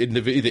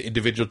either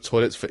individual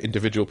toilets for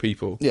individual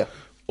people. Yeah.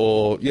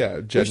 Or,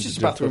 it's just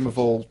a bathroom of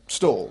all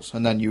stalls,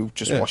 and then you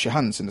just wash your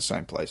hands in the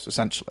same place,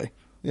 essentially.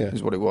 Yeah.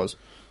 Is what it was.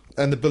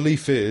 And the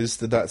belief is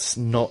that that's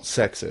not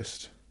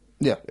sexist.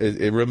 Yeah.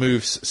 It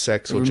removes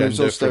sex or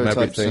gender from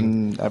everything.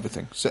 And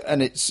everything. So,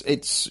 and it's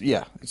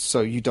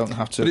so you don't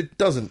have to... But it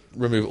doesn't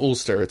remove all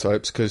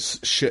stereotypes, because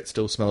shit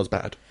still smells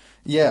bad.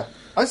 Yeah.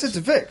 I said to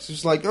Vix,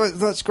 it's like, oh,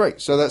 that's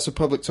great. So that's a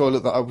public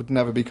toilet that I would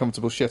never be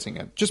comfortable shitting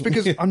in. Just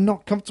because I'm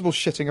not comfortable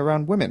shitting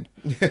around women.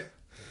 Yeah.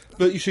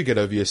 But you should get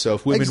over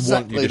yourself. Women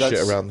want you to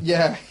shit around them.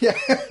 Yeah.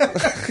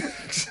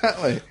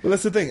 Exactly. Well,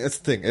 that's the thing.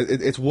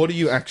 It's what are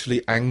you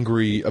actually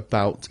angry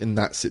about in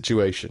that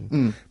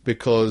situation?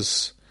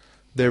 Because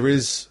there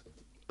is,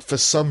 for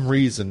some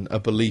reason, a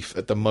belief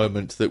at the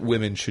moment that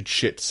women should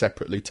shit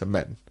separately to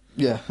men.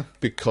 Yeah.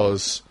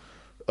 Because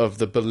of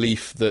the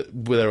belief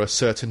that there are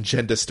certain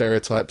gender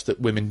stereotypes that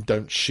women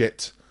don't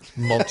shit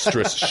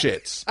monstrous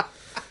shits.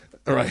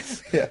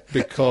 Right. Yeah.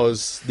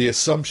 Because the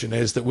assumption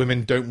is that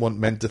women don't want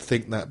men to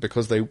think that,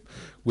 because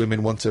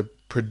women want to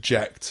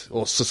project,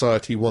 or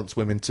society wants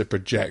women to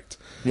project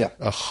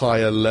a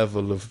higher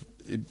level of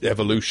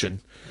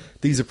evolution.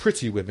 These are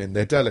pretty women.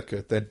 They're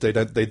delicate.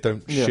 They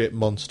don't shit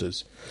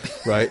monsters,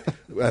 right?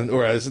 And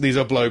whereas these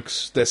are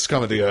blokes. They're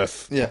scum of the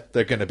earth. Yeah.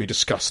 They're going to be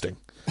disgusting.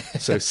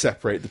 So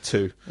separate the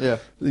two. Yeah.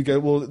 You go,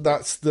 well,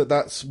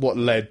 that's what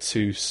led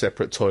to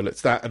separate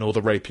toilets. That and all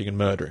the raping and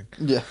murdering.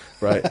 Yeah.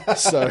 Right.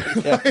 So.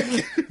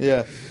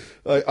 Yeah.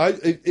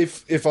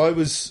 If I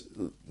was,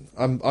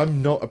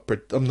 I'm not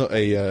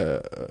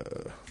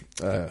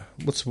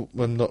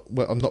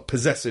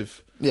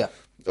possessive. Yeah.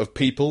 Of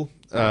people.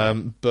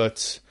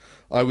 But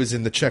I was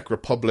in the Czech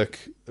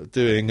Republic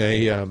doing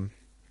a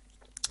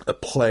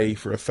play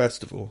for a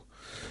festival.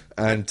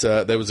 And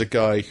there was a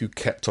guy who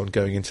kept on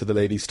going into the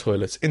ladies'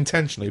 toilets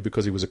intentionally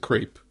because he was a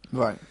creep.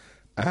 Right.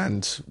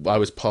 And I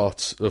was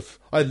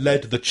I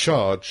led the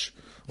charge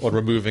on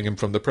removing him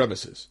from the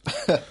premises.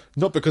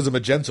 Not because I'm a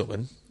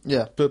gentleman.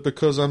 Yeah. But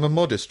because I'm a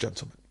modest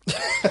gentleman.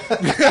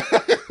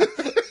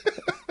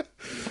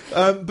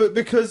 But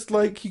because,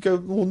 you go,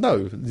 well,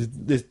 no,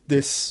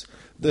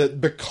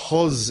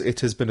 because it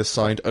has been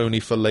assigned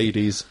only for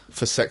ladies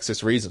for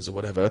sexist reasons or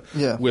whatever,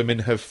 women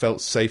have felt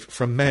safe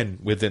from men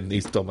within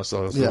these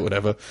domiciles or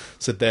whatever,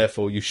 so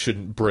therefore you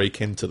shouldn't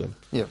break into them.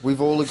 Yeah, we've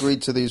all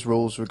agreed to these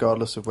rules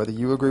regardless of whether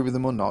you agree with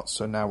them or not,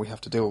 so now we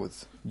have to deal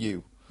with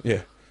you.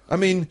 Yeah. I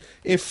mean,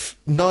 if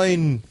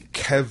 9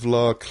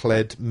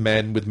 Kevlar-clad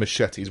men with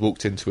machetes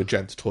walked into a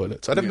gents'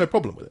 toilet, I'd have no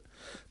problem with it.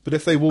 But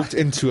if they walked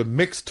into a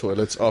mixed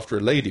toilet after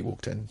a lady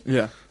walked in,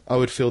 Yeah. I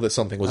would feel that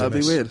something was That'd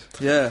amiss. be weird.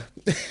 Yeah.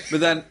 But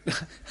then,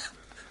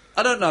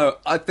 I don't know.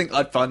 I think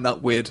I'd find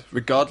that weird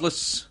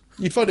regardless.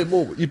 You'd find it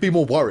more. You'd be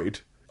more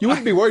worried. You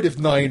wouldn't be worried if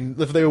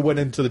they went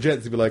into the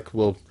gents. You'd be like,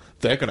 well,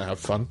 they're going to have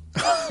fun.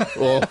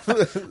 Or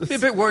I'd be a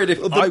bit worried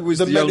if I was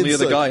the men only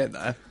other inside- guy in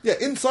there. Yeah,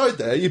 inside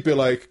there, you'd be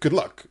like, good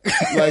luck.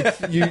 Like,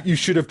 you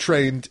should have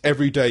trained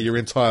every day your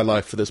entire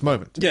life for this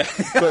moment. Yeah.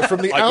 But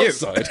from the Like you.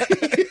 outside...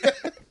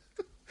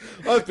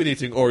 I've been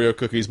eating Oreo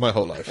cookies my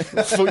whole life,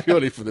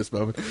 purely for this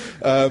moment.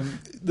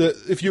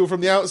 If you were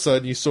from the outside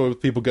and you saw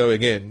people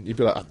going in, you'd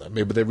be like, I don't know,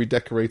 maybe they're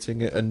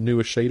redecorating it a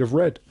newer shade of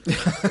red.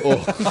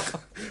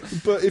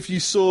 But if you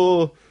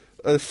saw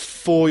a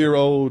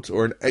 4-year-old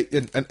or an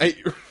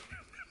 8-year-old...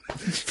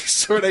 If you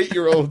saw an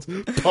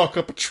 8-year-old park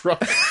up a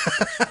truck,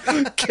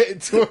 get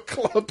into a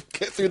club,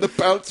 get through the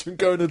bouncer and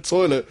go in the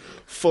toilet,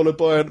 followed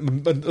by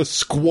a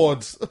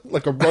squad,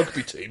 like a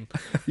rugby team,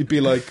 you'd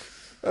be like,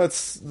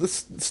 that's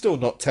still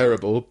not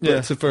terrible. But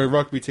Yeah. for a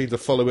rugby team to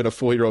follow in a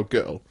 4-year-old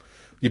girl,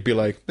 you'd be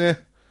like,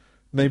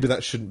 maybe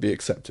that shouldn't be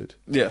accepted.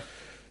 Yeah.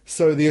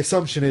 So the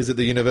assumption is at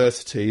the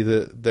university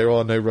that there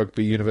are no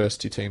rugby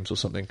university teams or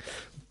something,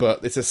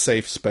 but it's a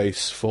safe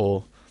space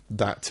for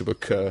that to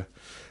occur.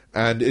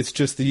 And it's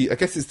just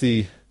it's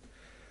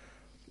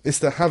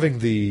the having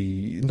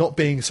the not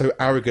being so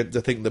arrogant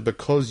to think that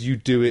because you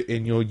do it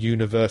in your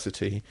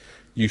university,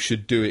 you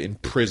should do it in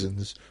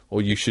prisons,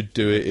 or you should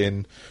do it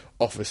in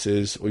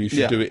offices, or you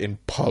should do it in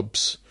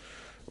pubs,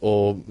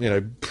 or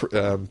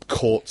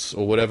courts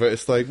or whatever.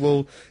 It's like,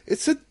 well,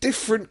 it's a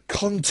different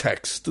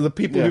context. The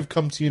people who've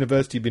come to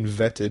university have been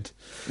vetted,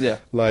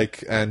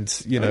 and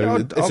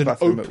it's an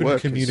open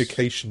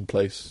communication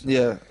place.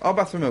 Yeah. Our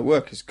bathroom at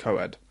work is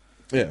co-ed.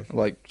 Yeah,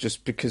 Like,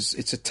 just because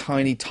it's a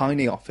tiny,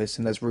 tiny office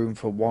and there's room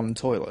for one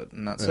toilet,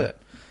 and that's it.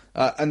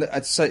 And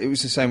I'd say it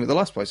was the same with the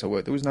last place I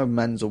worked. There was no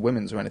men's or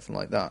women's or anything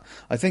like that.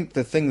 I think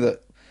the thing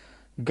that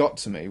got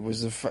to me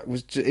was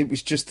it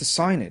was just the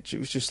signage. It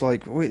was just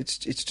like, well, it's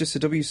just a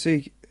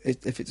WC.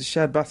 If it's a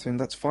shared bathroom,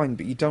 that's fine,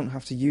 but you don't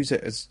have to use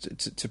it as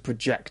to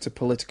project a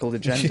political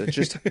agenda.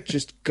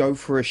 Just go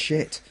for a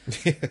shit.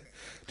 Yeah.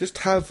 Just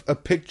have a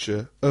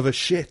picture of a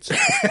shit.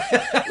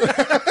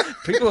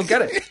 People will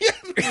get it.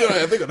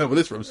 I think I know what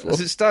this room's for. As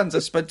it stands, I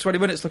spent 20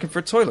 minutes looking for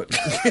a toilet.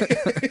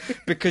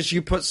 Because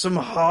you put some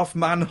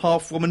half-man,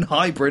 half-woman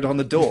hybrid on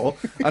the door,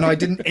 and I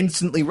didn't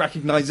instantly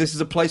recognise this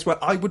as a place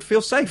where I would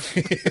feel safe.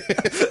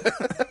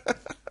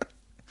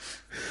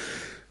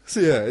 So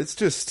yeah, it's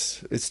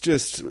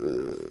just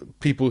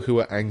people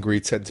who are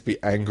angry tend to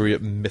be angry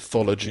at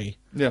mythology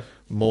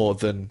more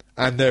than,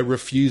 and their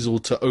refusal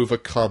to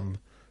overcome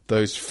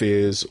those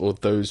fears or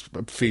those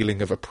feeling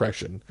of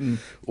oppression.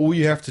 All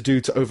you have to do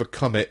to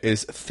overcome it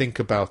is think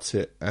about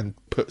it and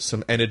put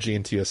some energy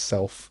into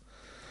yourself.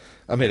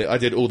 I mean, I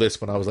did all this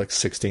when I was like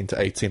 16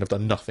 to 18. I've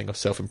done nothing of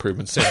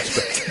self-improvement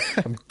since,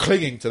 but I'm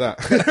clinging to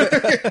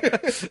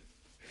that.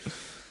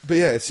 But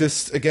yeah, it's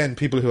just, again,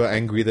 people who are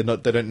angry, they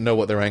don't know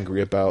what they're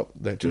angry about.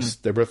 They're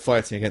they're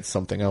fighting against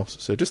something else.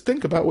 So just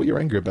think about what you're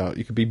angry about.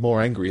 You could be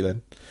more angry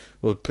then.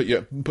 Or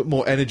put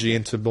more energy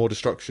into more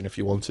destruction if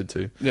you wanted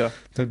to. Yeah.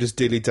 Don't just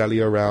dilly-dally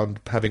around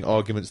having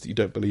arguments that you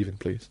don't believe in,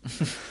 please.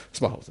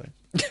 That's my whole thing.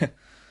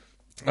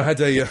 I had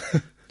a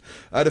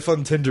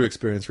fun Tinder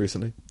experience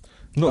recently.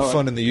 Not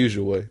fun in the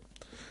usual way.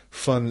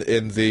 Fun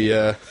in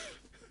the...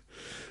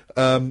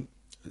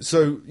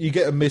 So you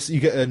get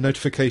a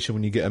notification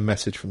when you get a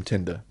message from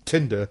Tinder.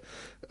 Tinder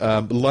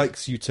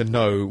likes you to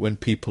know when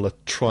people are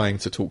trying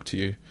to talk to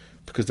you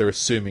because they're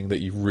assuming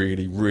that you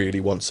really, really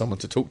want someone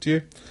to talk to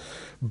you.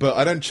 But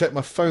I don't check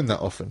my phone that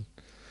often.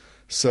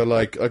 So,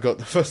 like, I got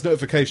the first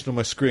notification on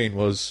my screen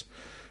was,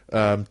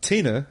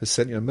 Tina has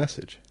sent you a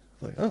message.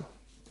 I'm like, oh,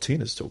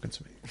 Tina's talking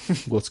to me.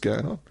 What's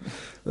going on?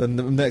 And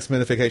the next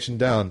notification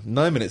down,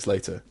 9 minutes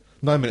ago,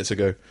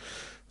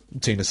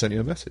 Tina sent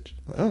you a message.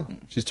 Like, oh,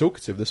 she's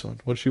talkative, this one.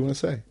 What does she want to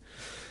say?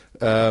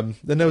 Then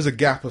there was a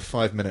gap of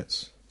 5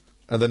 minutes.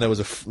 And then there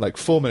was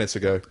 4 minutes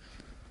ago,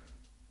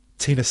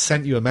 Tina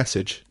sent you a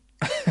message.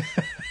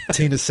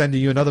 Tina's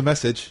sending you another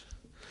message.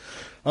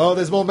 Oh,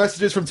 there's more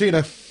messages from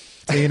Tina.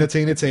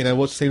 Tina.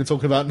 What's Tina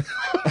talking about now?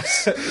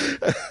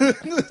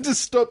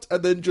 Just stopped,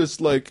 and then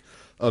just like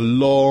a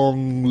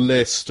long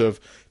list of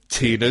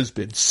Tina's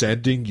been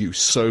sending you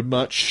so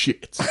much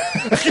shit.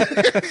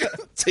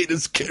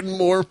 Tina's getting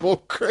more and more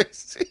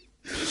crazy.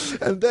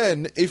 And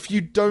then if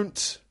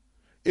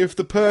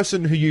the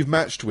person who you've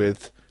matched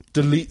with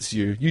deletes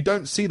you, you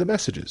don't see the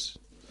messages.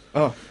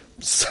 Oh.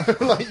 So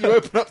like you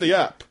open up the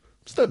app.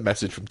 There's no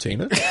message from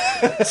Tina.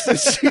 So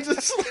she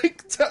just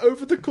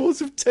over the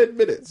course of 10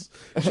 minutes,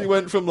 she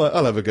went from like,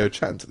 I'll have a go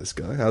chatting to this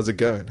guy. How's it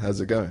going?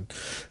 He's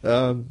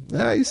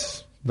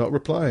not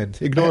replying.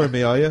 Ignoring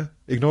me, are you?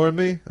 Ignoring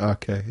me?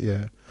 Okay,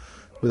 yeah.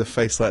 With a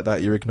face like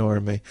that, you're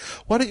ignoring me.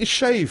 Why don't you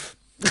shave?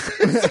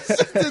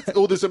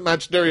 All this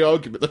imaginary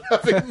argument that I'm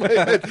having in my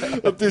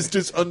head of this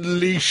just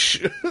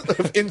unleash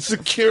of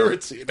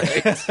insecurity and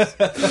hate.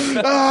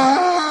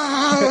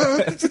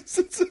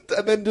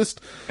 And then just,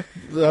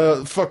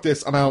 fuck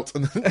this, I'm out,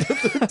 and then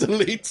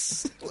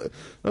deletes.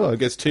 Oh, I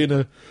guess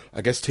Tina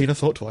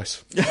thought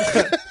twice.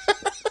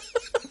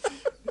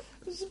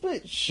 It's a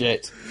bit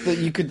shit that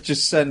you could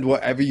just send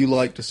whatever you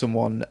like to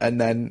someone,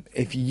 and then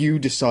if you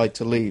decide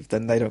to leave,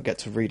 then they don't get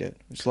to read it.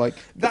 It's like,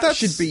 that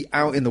should be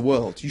out in the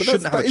world. You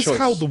shouldn't have a choice. That is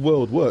how the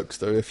world works,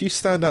 though. If you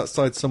stand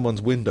outside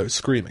someone's window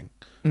screaming,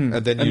 and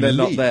then you they're leave,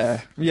 not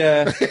there.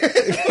 Yeah.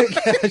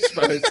 I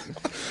suppose.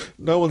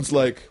 no one's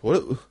like,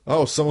 "What?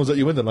 Oh, someone's at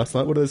your window last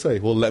night. What did they say?"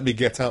 Well, let me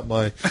get out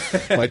my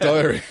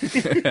diary.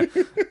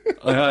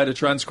 I hired a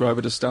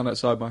transcriber to stand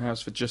outside my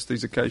house for just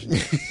these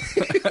occasions.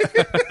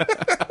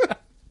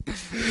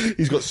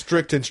 He's got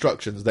strict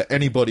instructions that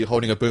anybody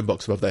holding a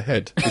boombox above their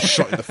head is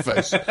shot in the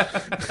face.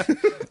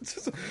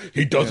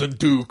 He doesn't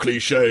do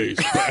cliches.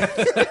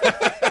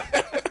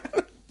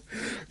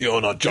 You're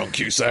not John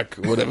Cusack,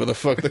 or whatever the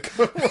fuck the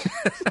guy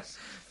was.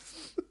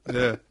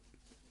 Yeah.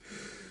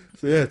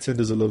 So yeah,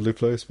 Tinder's a lovely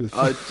place. With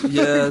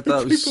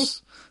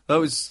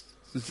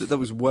that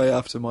was way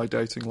after my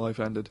dating life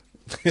ended.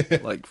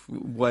 Like,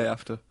 way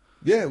after.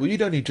 Yeah, well,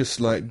 you'd only just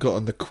like got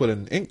on the quill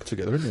and ink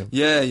together, hadn't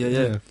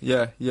you?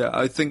 Yeah.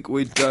 I think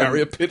we'd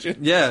Carrier pigeon.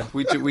 Yeah,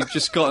 we'd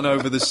just gotten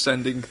over the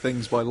sending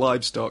things by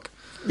livestock.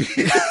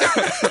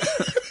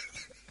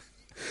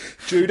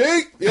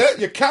 Judy, yeah,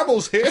 your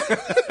camel's here.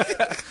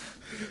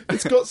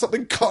 It's got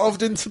something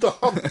carved into the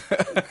hump.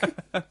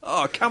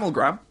 Oh,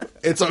 camelgram.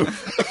 It's over.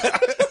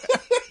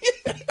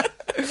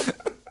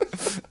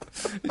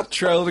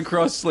 Trailed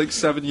across like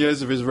 7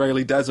 years of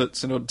Israeli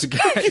deserts in order to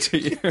get to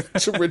you.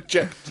 To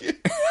reject you.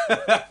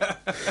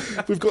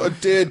 We've got a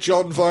Dear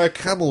John via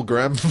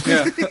camelgram.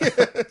 Yeah.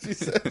 She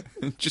said.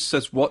 It just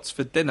says, "What's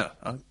for dinner?"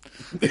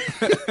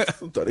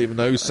 Don't even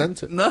know who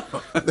sent it. No.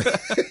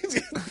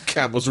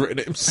 Camel's written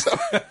it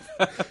himself.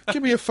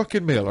 Give me a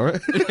fucking meal, all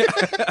right?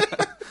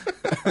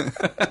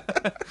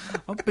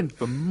 I've been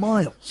for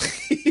miles.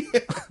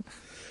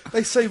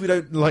 They say we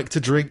don't like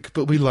to drink,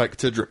 but we like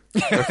to drink.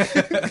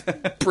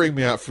 Bring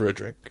me out for a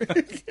drink.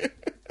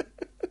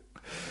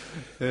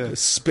 Yeah.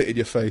 Spit in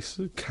your face.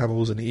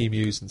 Camels and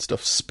emus and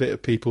stuff spit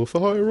at people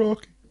for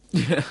hierarchy.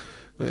 Yeah.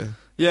 Yeah.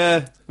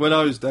 Yeah, when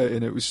I was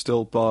dating, it was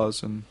still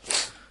bars and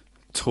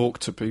talk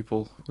to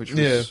people, which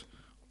was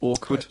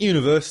awkward.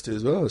 University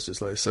as well. It's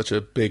just like such a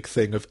big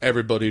thing of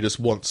everybody just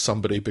wants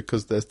somebody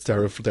because they're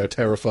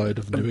terrified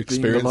of new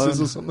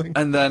experiences or something.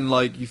 And then,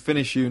 like, you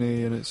finish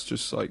uni and it's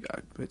just like,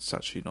 it's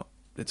actually not,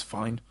 it's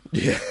fine.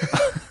 Yeah.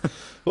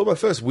 Well, my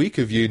first week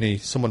of uni,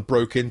 someone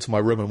broke into my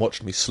room and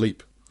watched me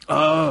sleep.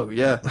 Oh,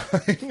 yeah.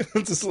 I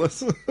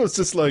was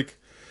just like,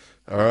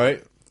 all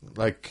right,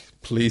 like,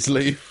 please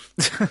leave.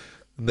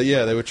 And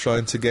they were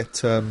trying to get,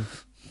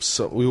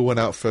 so we all went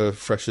out for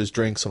freshers'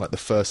 drinks on like the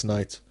first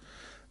night.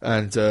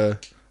 And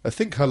I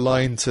think her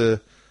line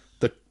to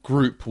the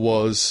group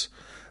was,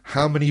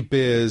 "How many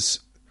beers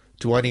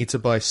do I need to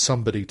buy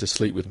somebody to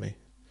sleep with me?"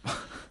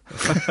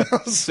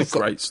 It's a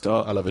great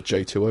start. I'll have a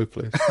J2O,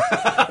 please.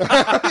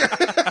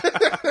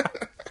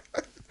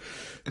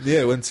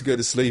 Yeah, went to go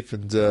to sleep,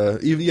 and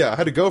I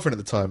had a girlfriend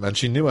at the time, and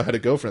she knew I had a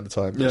girlfriend at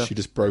the time. Yeah. She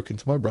just broke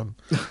into my room,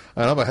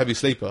 and I'm a heavy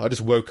sleeper. I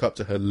just woke up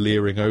to her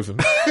leering over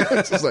me.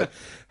 It's just like,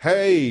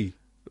 "Hey."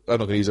 I'm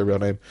not going to use her real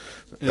name.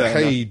 Yeah,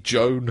 "Hey,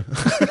 Joan,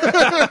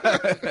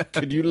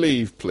 can you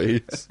leave,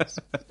 please?"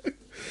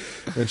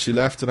 And she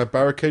left, and I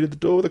barricaded the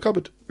door with a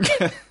cupboard.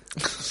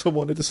 So I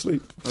wanted to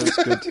sleep. That's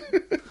good.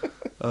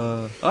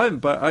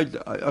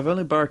 I've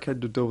only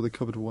barricaded the door with a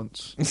cupboard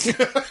once.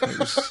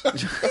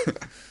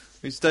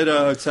 We stayed at a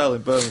hotel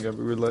in Birmingham.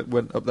 We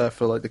went up there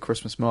for like the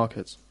Christmas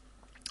markets,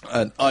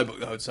 and I booked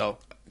the hotel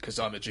because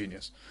I'm a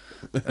genius.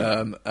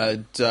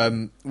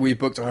 We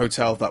booked a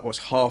hotel that was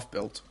half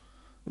built.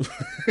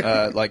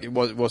 Like it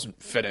wasn't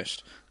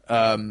finished,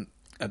 and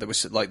there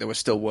were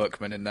still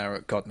workmen in there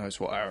at God knows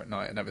what hour at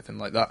night and everything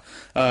like that.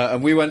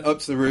 And we went up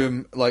to the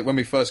room like when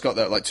we first got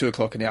there at like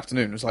 2:00 in the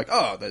afternoon. It was like,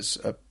 oh, there's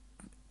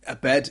a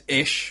bed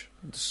ish,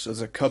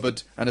 there's a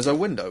cupboard, and there's a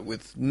window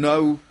with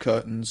no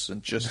curtains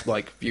and just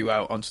like view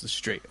out onto the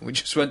street. And we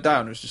just went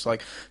down. It was just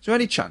like, is there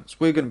any chance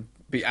we're going to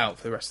be out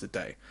for the rest of the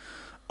day?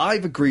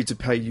 I've agreed to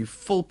pay you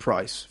full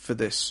price for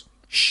this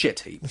shit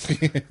heap.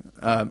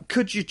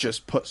 Could you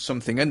just put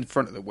something in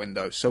front of the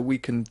window so we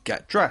can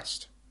get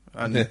dressed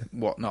and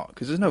whatnot?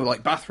 Because there's no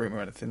like bathroom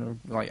or anything, or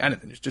like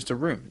anything. It's just a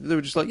room. They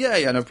were just like,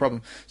 yeah, no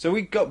problem. So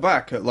we got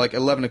back at like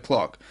 11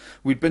 o'clock.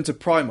 We'd been to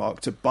Primark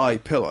to buy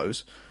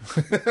pillows.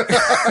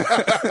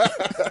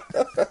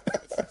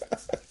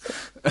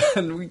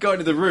 And we got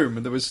into the room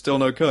and there was still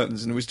no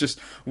curtains, and it was just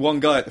one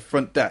guy at the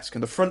front desk,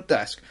 and the front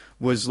desk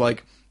was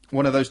like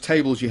one of those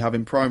tables you have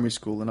in primary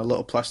school and a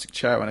little plastic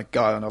chair and a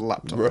guy on a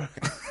laptop. Right.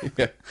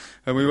 Yeah.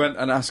 And we went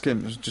and asked him,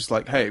 it was just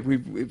like, hey,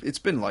 it's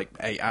been like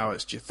 8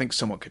 hours. Do you think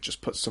someone could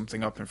just put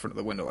something up in front of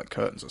the window, like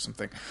curtains or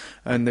something?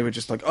 And they were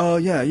just like, oh,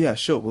 yeah,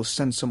 sure, we'll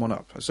send someone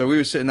up. So we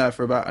were sitting there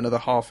for about another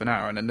half an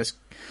hour, and then this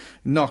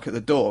knock at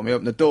the door, and we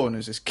opened the door, and there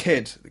was this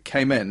kid that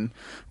came in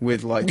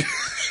with, like...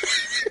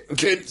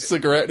 Kid,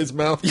 cigarette in his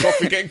mouth,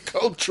 coffee getting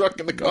cold, truck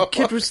in the car park.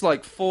 Kid was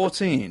like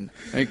 14,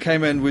 and he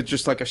came in with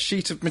just like a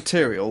sheet of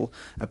material,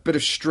 a bit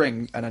of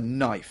string, and a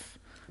knife.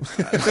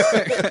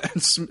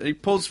 And he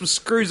pulled some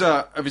screws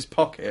out of his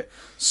pocket,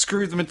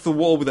 screwed them into the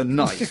wall with a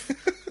knife,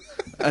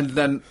 and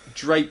then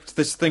draped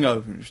this thing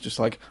over. He was just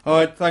like, "All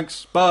right,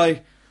 thanks, bye."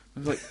 I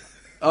was like,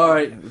 "All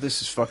right,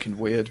 this is fucking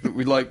weird," but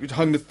we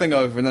hung the thing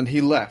over, and then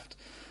he left.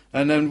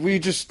 And then we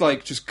just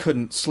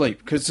couldn't sleep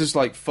because there's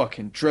like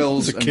fucking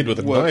drills. There's a kid and with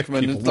a knife,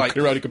 workmen people and,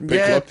 walking around, you can pick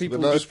yeah, up people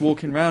the knife. just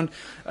walking around.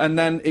 And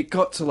then it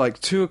got to like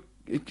 2.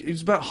 It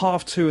was about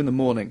 2:30 in the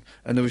morning,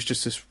 and there was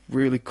just this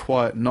really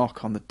quiet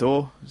knock on the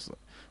door. It was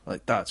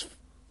like that's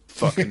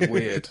fucking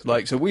weird.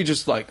 Like, so we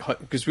just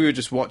because we were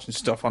just watching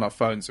stuff on our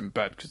phones in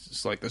bed because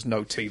it's like there's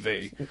no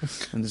TV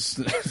and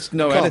there's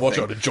no Can't anything. watch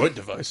it on a joint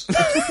device.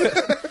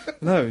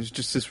 No, it was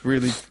just this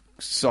really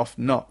soft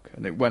knock,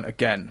 and it went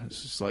again.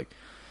 It's just like.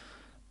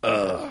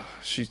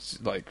 She's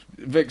like,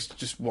 Vix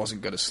just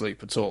wasn't going to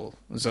sleep at all.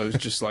 And so it was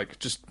just like,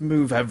 just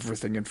move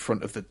everything in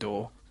front of the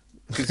door.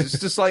 Because it's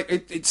just like,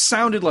 it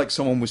sounded like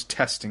someone was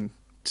testing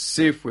to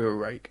see if we were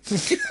awake.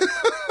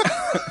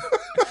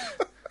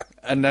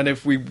 And then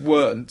if we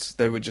weren't,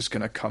 they were just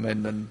going to come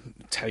in and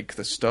take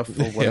the stuff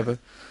or whatever.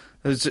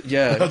 It was,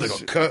 yeah. Oh, they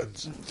got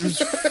curtains. It was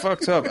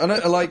fucked up.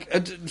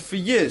 And for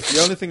years, the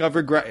only thing I've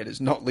regretted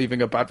is not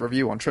leaving a bad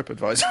review on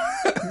TripAdvisor.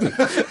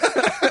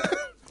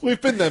 We've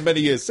been there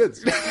many years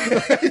since.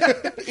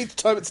 Each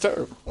time it's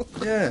terrible.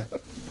 Yeah.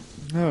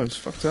 No, it's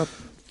fucked up.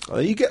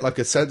 You get like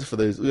a sense for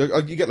those.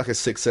 You get like a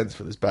sixth sense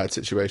for those bad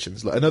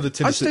situations. Like another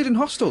Tinder. I stayed in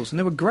hostels and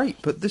they were great,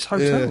 but this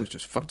hotel was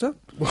just fucked up.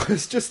 Well,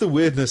 it's just the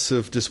weirdness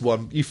of just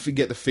one. You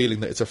get the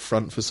feeling that it's a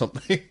front for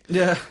something.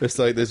 Yeah. It's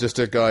like there's just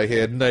a guy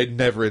here.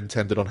 Never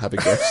intended on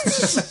having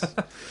guests.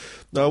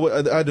 No,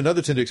 I had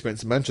another Tinder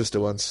experience in Manchester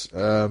once,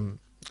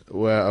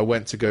 where I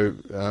went to go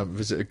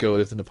visit a girl who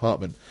lived in an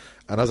apartment.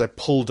 And as I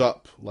pulled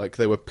up, like,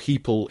 there were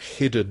people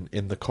hidden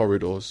in the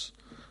corridors,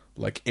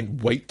 like, in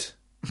wait.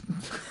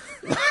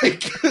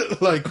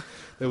 like,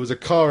 there was a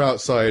car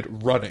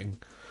outside running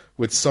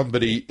with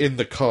somebody in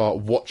the car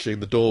watching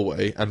the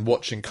doorway and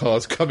watching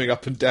cars coming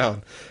up and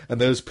down. And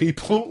there was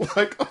people,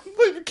 like, I'm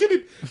not even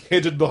kidding,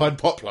 hidden behind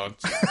pot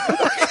plants.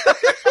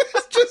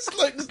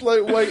 just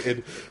like,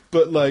 waiting.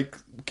 But, like,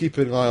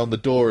 keeping an eye on the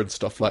door and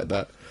stuff like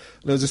that.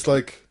 And I was just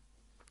like,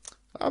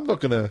 I'm not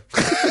going to...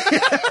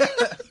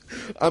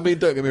 I mean,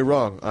 don't get me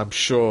wrong, I'm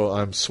sure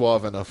I'm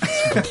suave enough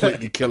to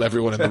completely kill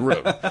everyone in the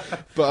room.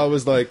 But I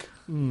was like,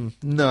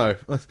 no.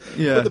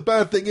 Yeah. But the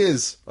bad thing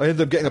is, I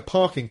ended up getting a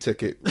parking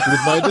ticket with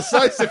my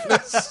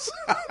decisiveness.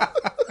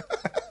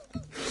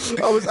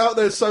 I was out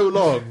there so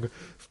long,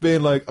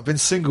 being like, I've been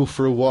single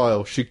for a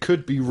while, she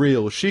could be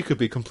real, she could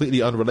be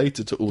completely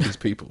unrelated to all these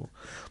people.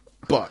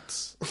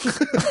 But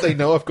they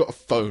know I've got a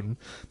phone.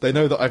 They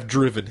know that I've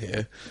driven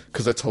here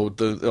because I told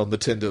on the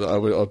Tinder that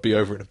I'd be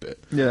over in a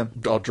bit. Yeah,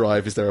 I'll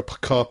drive. Is there a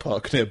car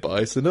park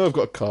nearby? So they know I've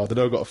got a car. They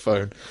know I've got a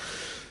phone.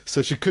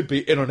 So she could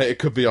be in on it. It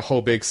could be a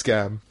whole big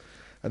scam.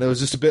 And it was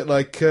just a bit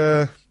like,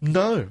 no,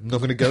 I'm not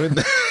going to go in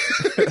there.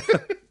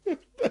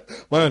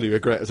 My only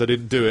regret is I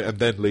didn't do it and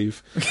then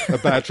leave a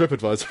bad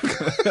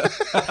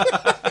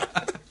TripAdvisor.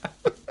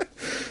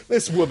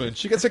 This woman,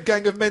 she gets a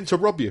gang of men to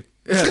rob you.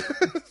 Yeah.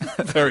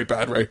 Very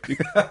bad rating.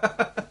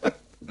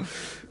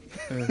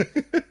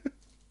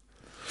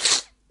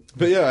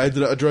 But yeah, I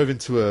drove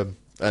into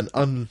an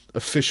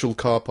unofficial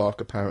car park,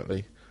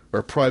 apparently,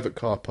 or a private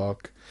car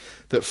park,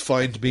 that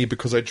fined me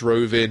because I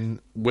drove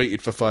in,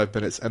 waited for 5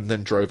 minutes, and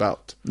then drove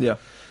out. Yeah.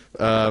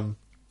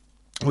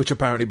 Which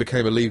apparently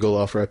became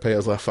illegal after I paid. I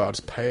was like, I'll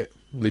just pay it,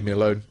 leave me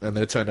alone. And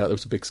then it turned out there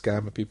was a big scam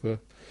and people were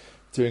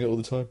doing it all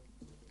the time.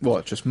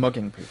 What, just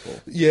mugging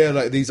people? Yeah,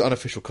 like these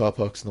unofficial car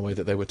parks and the way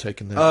that they were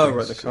taking their Oh, things.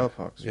 right, the car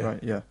parks, Yeah. right,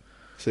 yeah.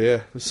 So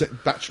yeah,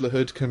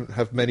 bachelorhood can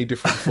have many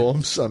different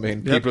forms. I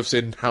mean, people have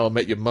seen How I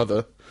Met Your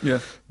Mother. Yeah.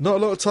 Not a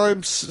lot of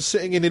times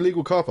sitting in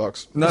illegal car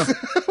parks. No.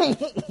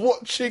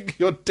 Watching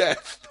your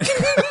death.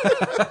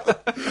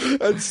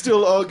 And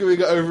still arguing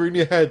it over in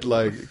your head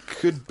like,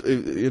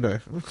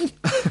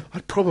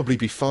 I'd probably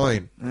be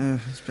fine.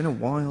 It's been a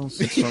while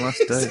since my last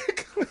day.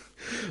 Exactly.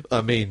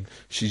 I mean,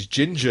 she's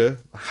ginger.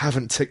 I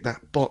haven't ticked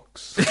that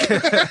box.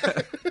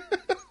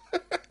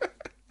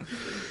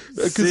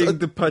 Seeing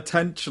the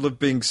potential of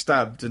being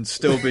stabbed and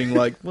still being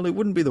like, well, it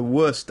wouldn't be the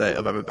worst date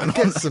I've ever been on.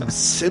 Get some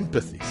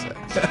sympathy,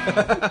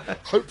 sex.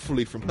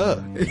 Hopefully from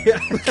her. Yeah.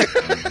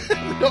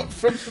 Not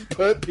from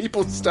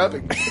people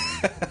stabbing me.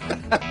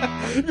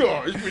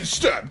 Oh, he's been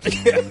stabbed.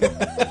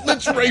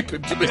 Let's rape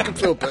him to make him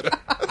feel better.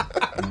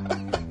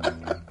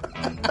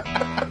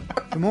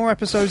 more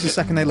episodes the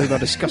second they leave our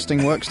disgusting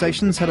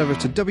workstations, head over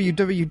to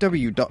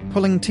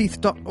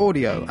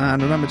www.pullingteeth.audio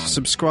and remember to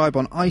subscribe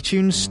on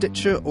iTunes,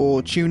 Stitcher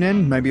or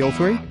TuneIn, maybe all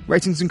three.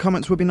 Ratings and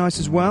comments would be nice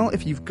as well.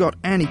 If you've got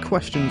any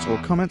questions or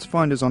comments,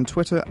 find us on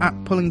Twitter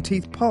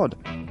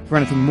 @PullingTeethPod. For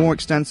anything more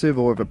extensive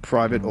or of a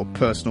private or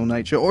personal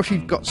nature, or if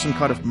you've got some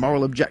kind of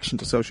moral objection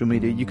to social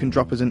media, you can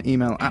drop us an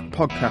email at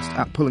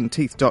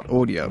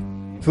podcast@pullingteeth.audio.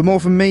 For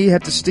more from me,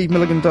 head to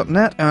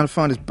stevemilligan.net and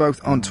find us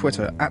both on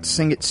Twitter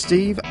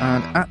 @SingItSteve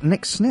and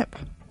 @NickSnip.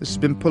 This has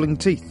been Pulling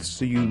Teeth.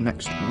 See you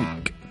next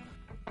week.